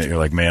something that you're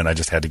like, man, I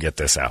just had to get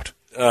this out?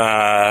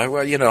 I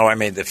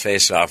made the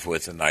face-off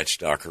with the Night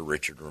Stalker,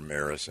 Richard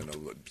Ramirez, and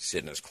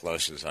sitting as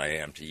close as I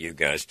am to you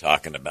guys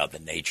talking about the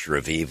nature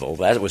of evil.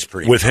 That was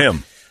pretty With fun.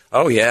 him?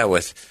 Oh, yeah,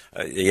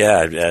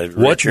 Richard.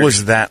 What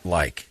was that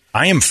like?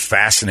 I am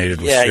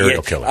fascinated with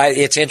serial killers.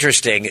 It's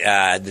interesting,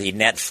 the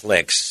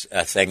Netflix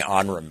thing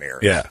on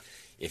Ramirez. Yeah.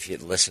 If you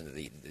listen to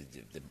the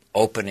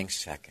opening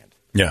second,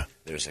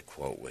 there's a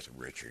quote with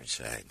Richard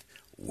saying,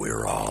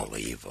 "We're all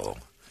evil."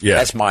 Yeah.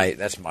 That's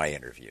my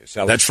interview.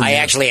 So I you.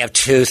 actually have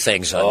two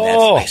things on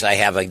Netflix. I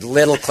have a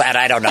little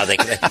I don't know,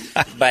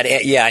 but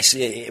I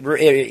see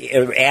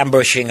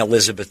ambushing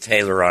Elizabeth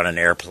Taylor on an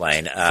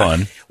airplane.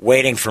 Fun.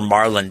 Waiting for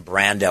Marlon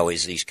Brando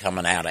as he's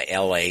coming out of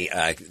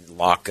L.A.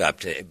 Lockup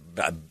to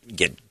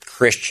get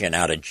Christian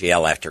out of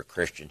jail after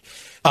Christian.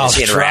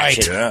 This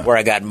interaction where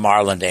I got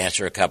Marlon to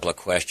answer a couple of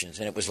questions,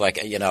 and it was like,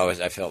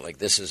 I felt like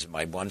this is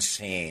my one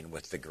scene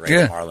with the great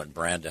Marlon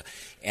Brando,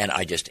 and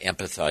I just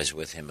empathize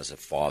with him as a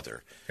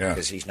father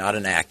because he's not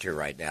an actor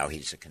right now;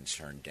 he's a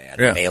concerned dad,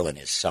 bailing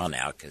his son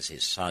out because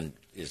his son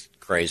is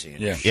crazy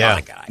and shot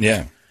a guy.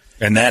 Yeah.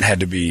 And that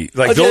had to be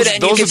like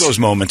those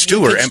moments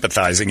too. Where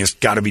empathizing has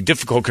got to be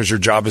difficult because your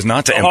job is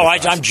not to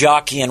empathize. I'm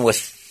jockeying with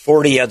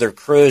 40 other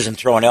crews and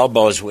throwing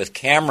elbows with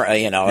camera,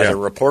 other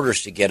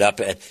reporters to get up.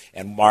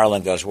 And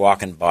Marlon goes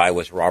walking by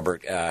with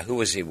Robert. Who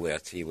was he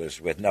with? He was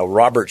with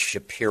Robert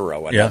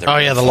Shapiro, another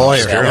the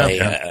lawyer,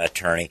 LA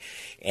attorney,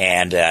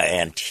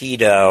 and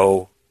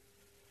Tito,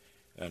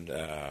 and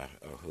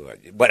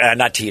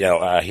not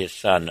Tito, his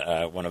son,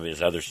 one of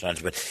his other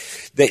sons. But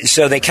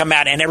so they come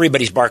out and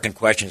everybody's barking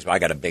questions. But I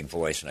got a big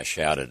voice and I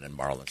shouted, and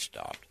Marlon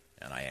stopped.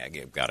 And I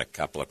got a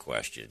couple of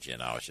questions,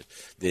 It's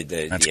just the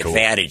cool.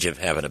 advantage of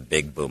having a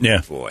big booming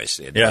voice.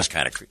 It was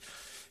kind of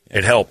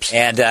it helps.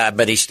 And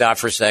but he stopped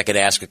for a second,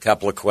 asked a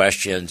couple of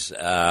questions,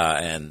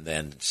 and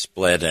then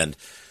split. And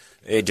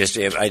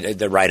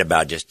they're right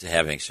about just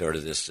having sort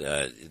of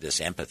this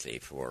empathy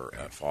for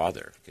a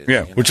father.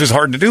 Which is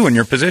hard to do in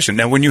your position.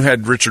 Now, when you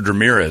had Richard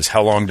Ramirez,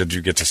 how long did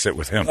you get to sit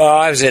with him? Oh,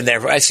 I was in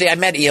there. I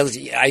met.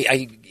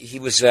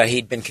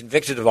 He'd been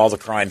convicted of all the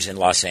crimes in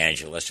Los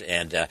Angeles,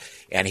 and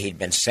he'd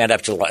been sent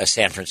up to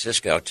San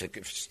Francisco to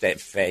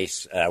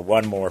face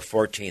one more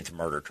 14th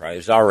murder trial. He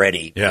was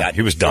already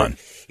he was done.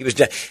 He was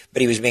done,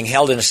 but he was being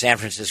held in a San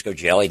Francisco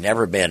jail. He'd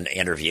never been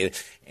interviewed,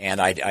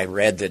 and I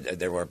read that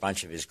there were a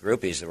bunch of his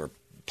groupies that were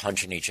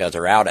punching each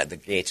other out at the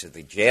gates of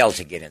the jail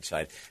to get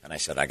inside. And I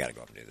said, I got to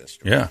go up and do this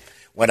story. Yeah.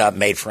 Went up,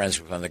 made friends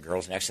with one of the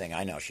girls. Next thing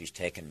I know, she's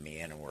taking me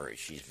in, and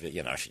she's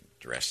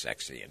dressed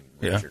sexy, and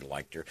Richard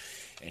liked her.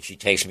 And she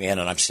takes me in,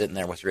 and I'm sitting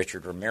there with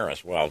Richard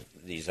Ramirez while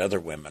these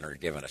other women are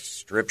giving a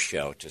strip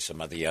show to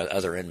some of the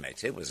other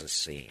inmates. It was a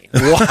scene.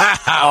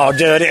 Wow,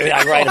 dude!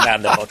 I write about it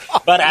in the book.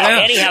 But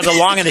anyhow, the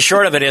long and the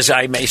short of it is,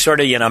 I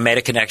made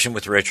a connection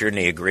with Richard, and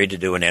he agreed to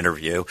do an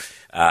interview,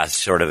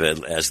 sort of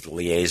as the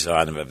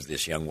liaison of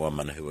this young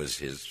woman who was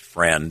his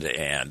friend,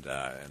 and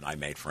I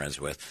made friends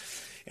with.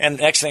 And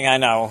next thing I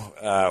know,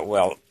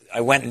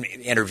 I went and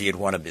interviewed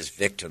one of his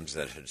victims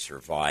that had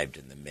survived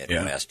in the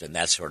Midwest, and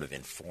that sort of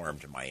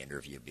informed my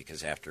interview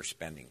because after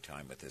spending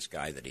time with this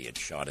guy that he had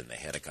shot in the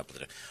head a couple of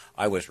times,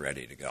 I was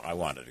ready to go. I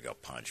wanted to go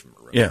punch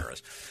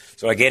Ramirez.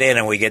 So I get in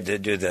and we get to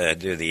do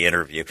the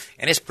interview,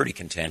 and it's pretty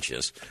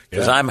contentious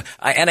because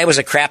and it was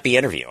a crappy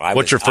interview.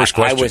 What's your first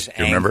question? I was do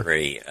you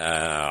angry.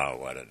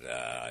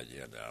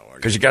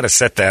 Because you got to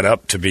set that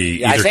up to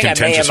be either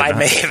contentious or not. I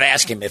may have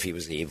asked him if he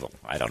was evil.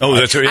 I don't know. Oh,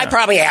 that's right. I'd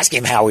probably ask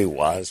him how he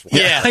was.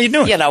 Yeah, how you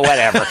doing?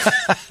 Whatever.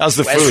 How's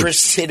the food? We're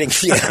sitting,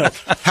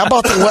 How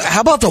about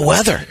the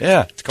weather?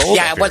 Yeah, it's cold.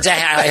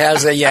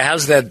 Yeah,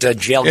 how's that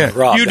gel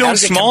grub? You don't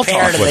small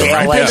talk with him,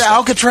 right? Been to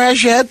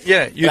Alcatraz yet?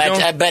 Yeah, you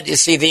don't. But you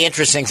see, the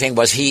interesting thing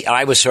was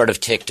I was sort of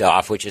ticked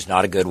off, which is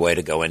not a good way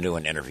to go into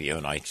an interview.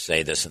 And I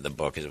say this in the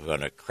book: it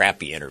was a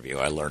crappy interview.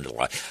 I learned a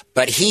lot.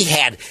 But he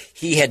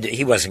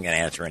wasn't going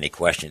to answer any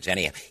questions.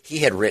 Anyhow, he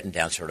had written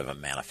down sort of a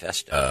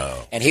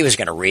manifesto, and he was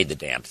going to read the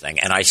damn thing.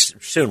 And I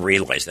soon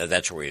realized that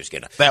that's where he was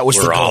going to. That was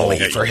the goal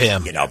for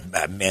him.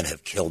 Men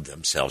have killed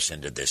themselves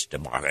into this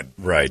democracy.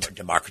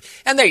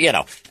 And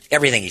there,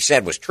 everything he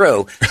said was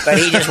true, but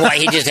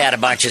he just had a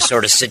bunch of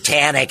sort of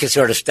satanic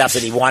sort of stuff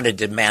that he wanted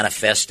to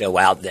manifesto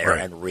out there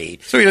and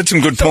read. So he had some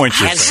good points.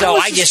 And so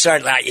I just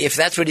started, if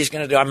that's what he's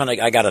going to do,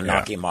 I got to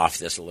knock him off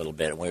this a little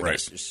bit.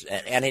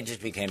 And it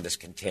just became this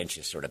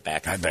contentious sort of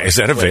back and forth. Is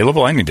that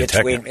available? I need to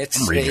check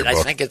it. I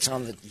think it's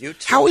on the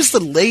YouTube. How is the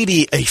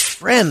lady a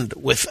friend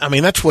with? I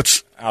mean, that's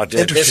what's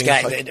this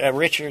guy,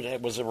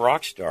 Richard, was a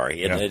rock star.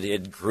 He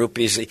had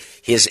groupies.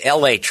 His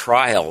L.A.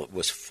 trial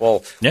was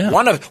full. Yeah.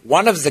 One of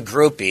the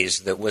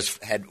groupies that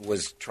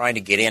was trying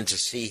to get in to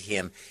see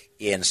him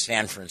in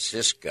San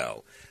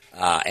Francisco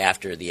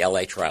after the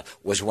L.A. trial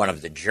was one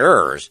of the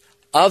jurors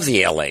of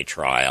the L.A.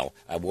 trial,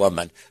 a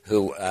woman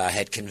who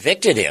had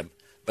convicted him,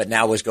 but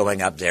now was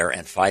going up there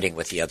and fighting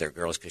with the other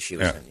girls because she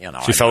was,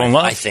 she fell in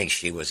love. I think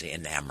she was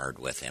enamored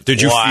with him.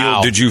 Did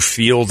you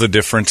feel the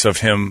difference of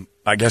him?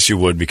 I guess you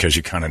would because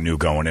you kind of knew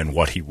going in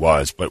what he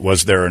was. But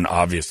was there an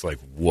obvious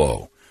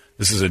whoa,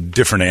 this is a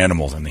different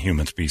animal than the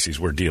human species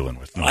we're dealing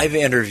with? No. I've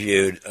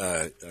interviewed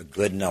a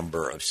good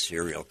number of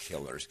serial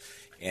killers,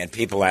 and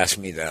people ask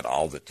me that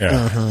all the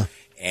time.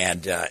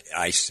 And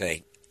I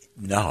say,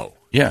 no.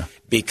 Yeah.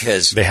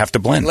 Because they have to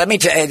blend. Let me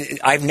tell you,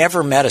 I've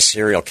never met a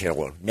serial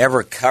killer,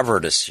 never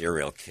covered a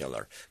serial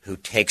killer who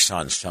takes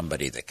on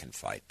somebody that can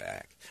fight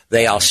back.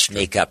 They all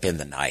sneak up in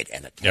the night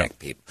and attack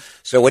people.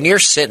 So when you're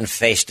sitting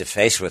face to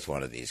face with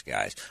one of these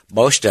guys,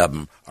 most of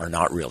them are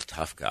not real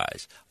tough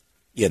guys.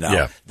 You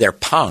know, they're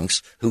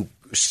punks who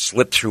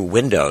slip through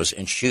windows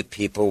and shoot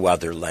people while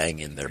they're laying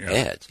in their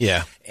beds.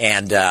 Yeah.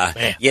 And,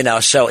 you know,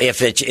 so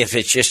if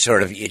it's just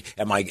sort of,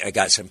 I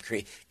got some,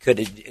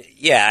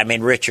 I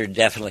mean, Richard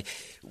definitely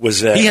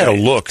was. He had a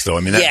look, though. I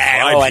mean, that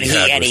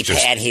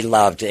and he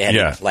loved it, and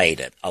he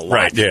played it a lot.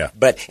 Right, yeah.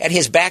 But and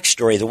his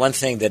backstory, the one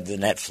thing that the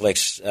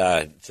Netflix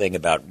thing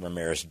about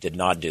Ramirez did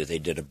not do, they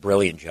did a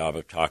brilliant job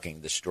of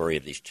talking the story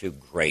of these two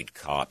great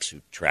cops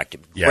who tracked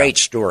him. Great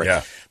story.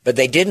 Yeah. But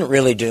they didn't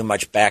really do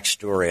much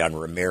backstory on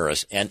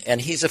Ramirez,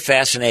 and he's a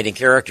fascinating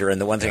character.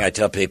 And the one thing I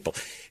tell people,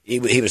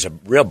 he was a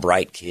real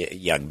bright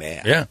young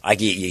man. Yeah,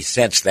 you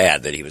sense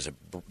that he was a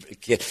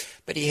kid.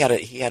 But he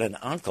had an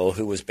uncle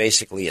who was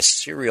basically a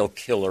serial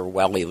killer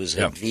while he was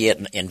in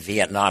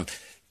Vietnam.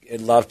 He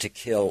loved to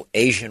kill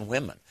Asian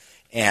women,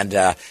 and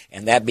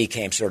that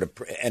became sort of.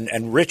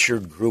 And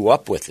Richard grew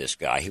up with this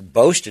guy who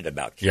boasted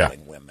about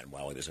killing women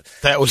while he was.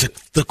 That was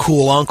the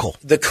cool uncle.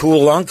 The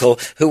cool uncle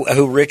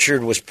who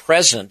Richard was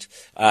present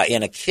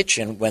in a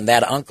kitchen when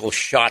that uncle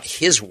shot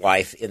his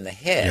wife in the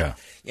head. Yeah.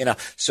 You know,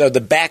 so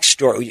the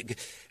backstory.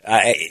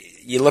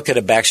 You look at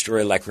a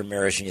backstory like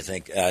Ramirez and you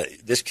think,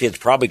 this kid's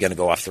probably going to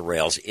go off the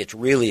rails. It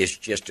really is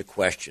just a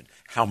question.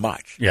 How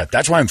much? Yeah,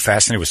 that's why I'm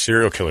fascinated with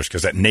serial killers,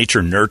 because that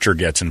nature-nurture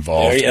gets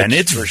involved, and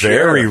it's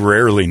very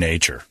rarely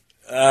nature.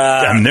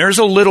 I mean, there's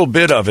a little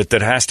bit of it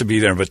that has to be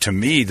there, but to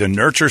me, the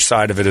nurture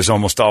side of it is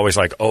almost always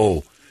like,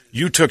 oh,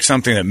 you took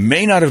something that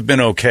may not have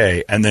been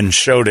okay and then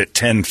showed it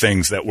 10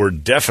 things that were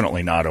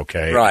definitely not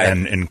okay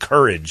and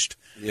encouraged.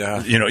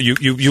 Yeah. You know,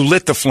 you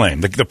lit the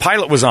flame. The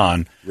pilot was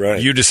on.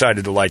 Right. You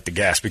decided to light the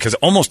gas, because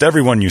almost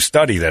everyone you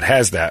study that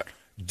has that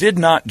did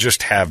not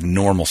just have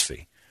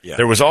normalcy. Yeah.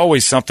 There was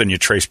always something you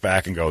trace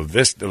back and go,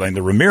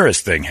 the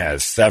Ramirez thing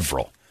has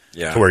several.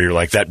 Yeah. To where you're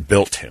like, that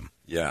built him.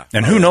 Yeah.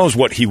 And who knows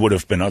what he would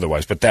have been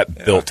otherwise, but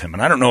that built him.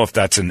 And I don't know if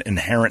that's an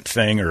inherent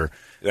thing or.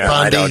 Yeah,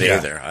 I don't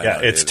either.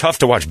 It's tough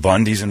to watch.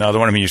 Bundy's another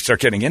one. I mean, you start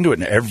getting into it,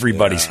 and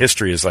everybody's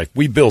history is like,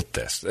 we built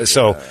this.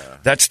 So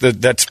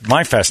that's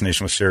my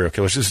fascination with serial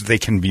killers, is they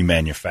can be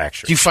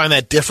manufactured. Do you find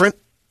that different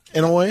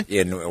in a way?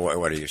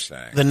 What are you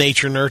saying? The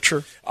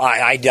nature-nurture?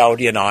 I don't.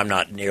 You know, I'm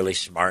not nearly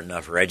smart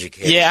enough or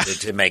educated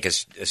to make a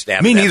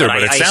stab. Me at that, neither,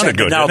 but it sounded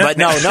good. No, but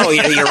no,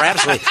 you're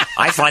absolutely.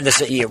 I find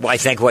this. I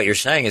think what you're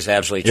saying is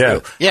absolutely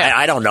true. Yeah.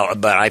 I don't know,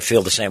 but I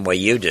feel the same way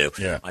you do.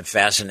 Yeah. I'm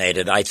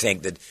fascinated. I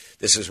think that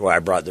this is why I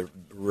brought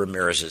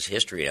Ramirez's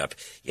history up.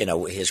 You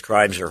know, his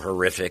crimes are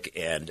horrific,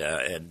 and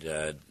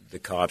the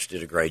cops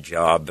did a great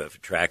job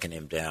of tracking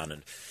him down.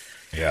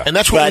 And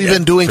that's what we've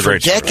been doing for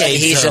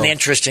decades. He's an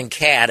interesting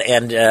cat,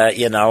 and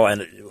you know,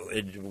 and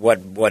what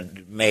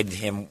made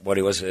him what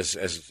he was,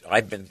 as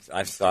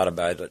I've thought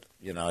about it.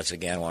 You know, it's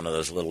again one of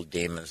those little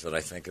demons that I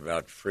think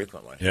about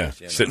frequently. Yeah,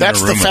 you know?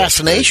 That's the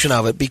fascination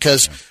of it,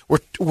 because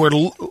we've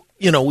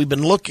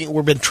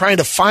been trying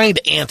to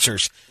find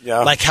answers. Yeah.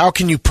 Like, how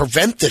can you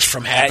prevent this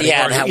from happening?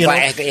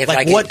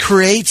 What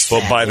creates?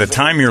 Well, by the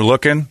time you're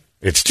looking,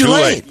 it's too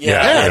late.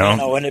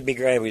 Yeah. Wouldn't it be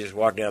great if we just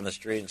walk down the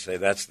street and say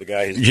that's the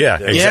guy who's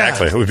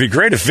exactly. It would be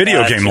great if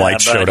video game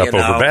lights showed up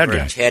over bad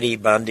guys. Teddy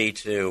Bundy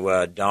to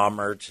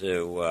Dahmer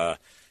to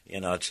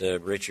to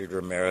Richard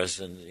Ramirez,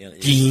 and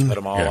put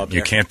them all up there.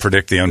 You can't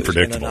predict the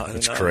unpredictable.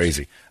 It's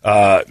crazy.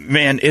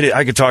 Man,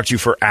 I could talk to you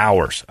for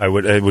hours. It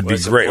would be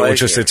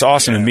great. It's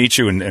awesome to meet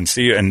you and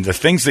see you, and the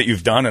things that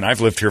you've done. And I've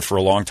lived here for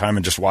a long time,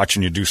 and just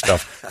watching you do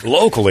stuff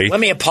locally.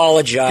 Let me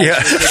apologize.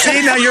 Yeah.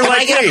 See, now you're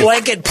like I get a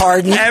blanket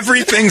pardon.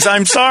 Everything's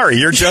I'm sorry.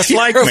 You're just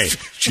like me.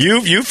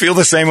 You feel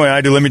the same way I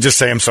do. Let me just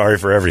say I'm sorry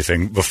for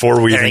everything before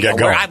we even get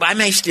going. I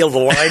may steal the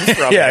line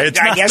from you.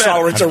 I guess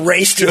it's a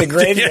race to the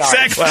graveyard.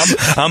 Exactly.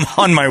 I'm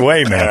on my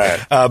way,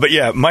 man. But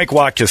yeah, Mike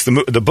Watkiss.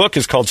 The book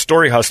is called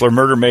Story Hustler: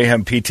 Murder,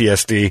 Mayhem,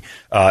 PTSD.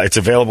 It's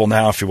available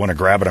now if you want to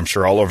grab it. I'm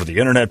sure all over the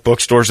internet,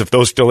 bookstores, if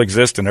those still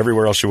exist, and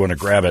everywhere else you want to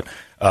grab it.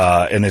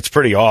 And it's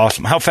pretty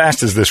awesome. How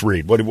fast is this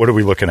read? What are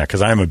we looking at?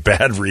 Because I am a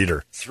bad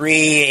reader.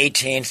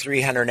 318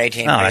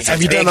 pages.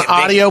 Have you done an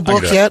audio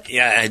book yet?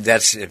 Yeah,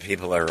 that's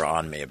people are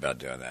on me about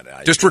doing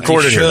that. Just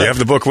record it here. Do you have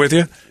the book with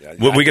you?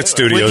 We get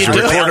studios. You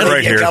record it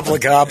right here. A couple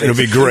of copies. It'll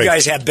be great. You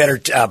guys have better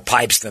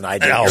pipes than I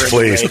do. Oh,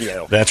 please.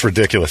 That's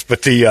ridiculous. But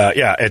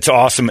it's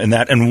awesome in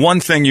that. And one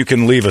thing you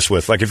can leave us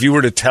with, like if you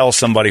were to tell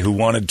somebody who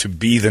wanted to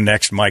be the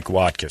next Mike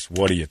Watkiss,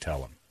 what do you tell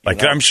them?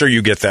 Like, I'm sure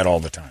you get that all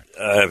the time.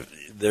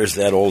 There's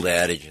that old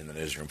adage in the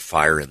newsroom,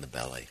 fire in the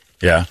belly.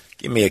 Yeah.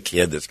 Give me a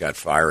kid that's got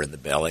fire in the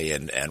belly,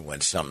 and when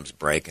something's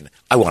breaking,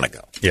 I want to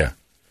go. Yeah.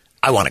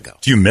 I want to go.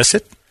 Do you miss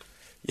it?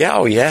 Yeah,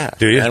 oh yeah.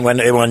 Do you? And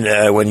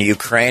when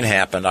Ukraine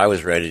happened, I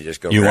was ready to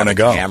just go. You want to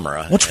go?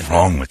 Camera. What's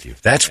wrong with you?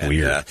 That's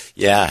weird.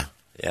 Yeah,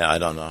 I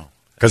don't know.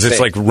 Because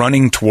it's like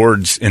running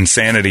towards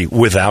insanity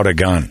without a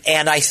gun.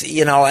 And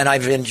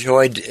I've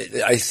enjoyed.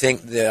 I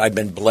think that I've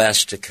been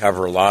blessed to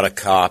cover a lot of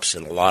cops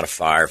and a lot of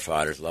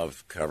firefighters.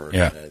 Love covering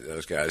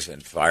those guys,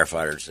 and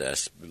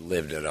firefighters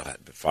lived at a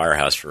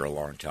firehouse for a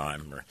long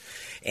time,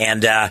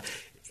 and I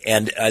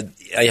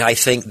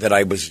think that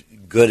I was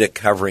good at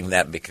covering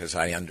that because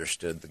I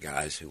understood the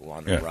guys who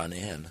want to run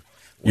in.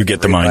 You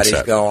get the mindset.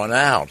 Everybody's going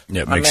out.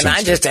 Yeah, it makes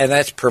sense. And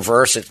that's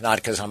perverse. It's not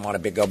because I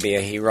want to go be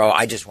a hero.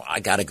 I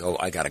got to go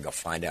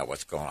find out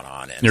what's going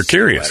on. And you're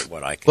curious.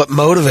 What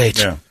motivates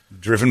you? Yeah.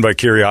 Driven by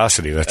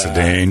curiosity. That's a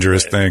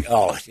dangerous thing.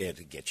 Oh, yeah,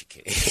 to get you.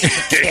 Can't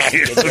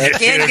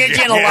get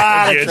you in a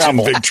lot of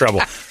trouble. In big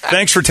trouble.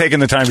 Thanks for taking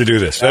the time to do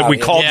this. We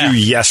called you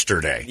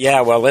yesterday.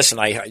 Yeah, well, listen,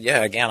 I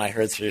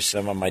heard through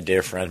some of my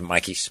dear friend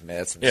Mikey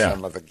Smith and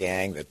some of the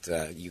gang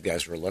that you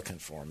guys were looking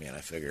for me, and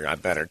I figured I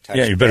better touch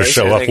you better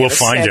show up. We'll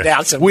find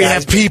you. We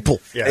have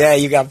people. Yeah,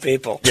 you got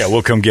people. Yeah,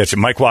 we'll come get you.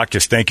 Mike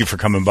Watkiss, thank you for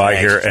coming by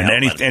here.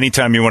 And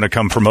anytime you want to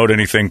come promote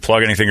anything,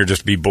 plug anything, or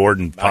just be bored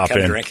and pop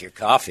in. Drink your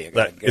coffee.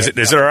 Is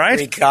it all right?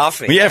 Free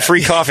coffee. Yeah,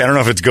 free coffee. I don't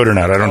know if it's good or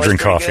not. I don't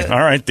drink coffee. All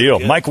right, deal.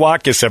 Good. Mike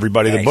Watkiss,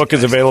 everybody. The book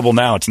is available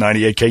now. It's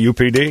 98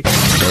 KUPD.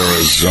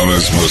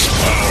 Arizona's most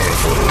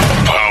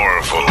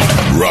powerful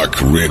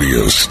rock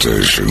radio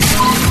station. 98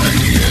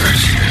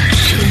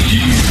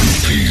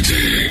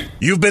 KUPD.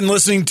 You've been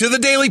listening to the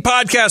daily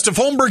podcast of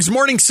Holmberg's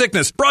Morning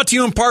Sickness, brought to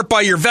you in part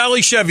by your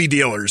Valley Chevy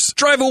dealers.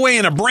 Drive away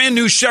in a brand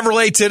new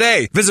Chevrolet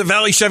today. Visit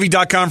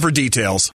valleychevy.com for details.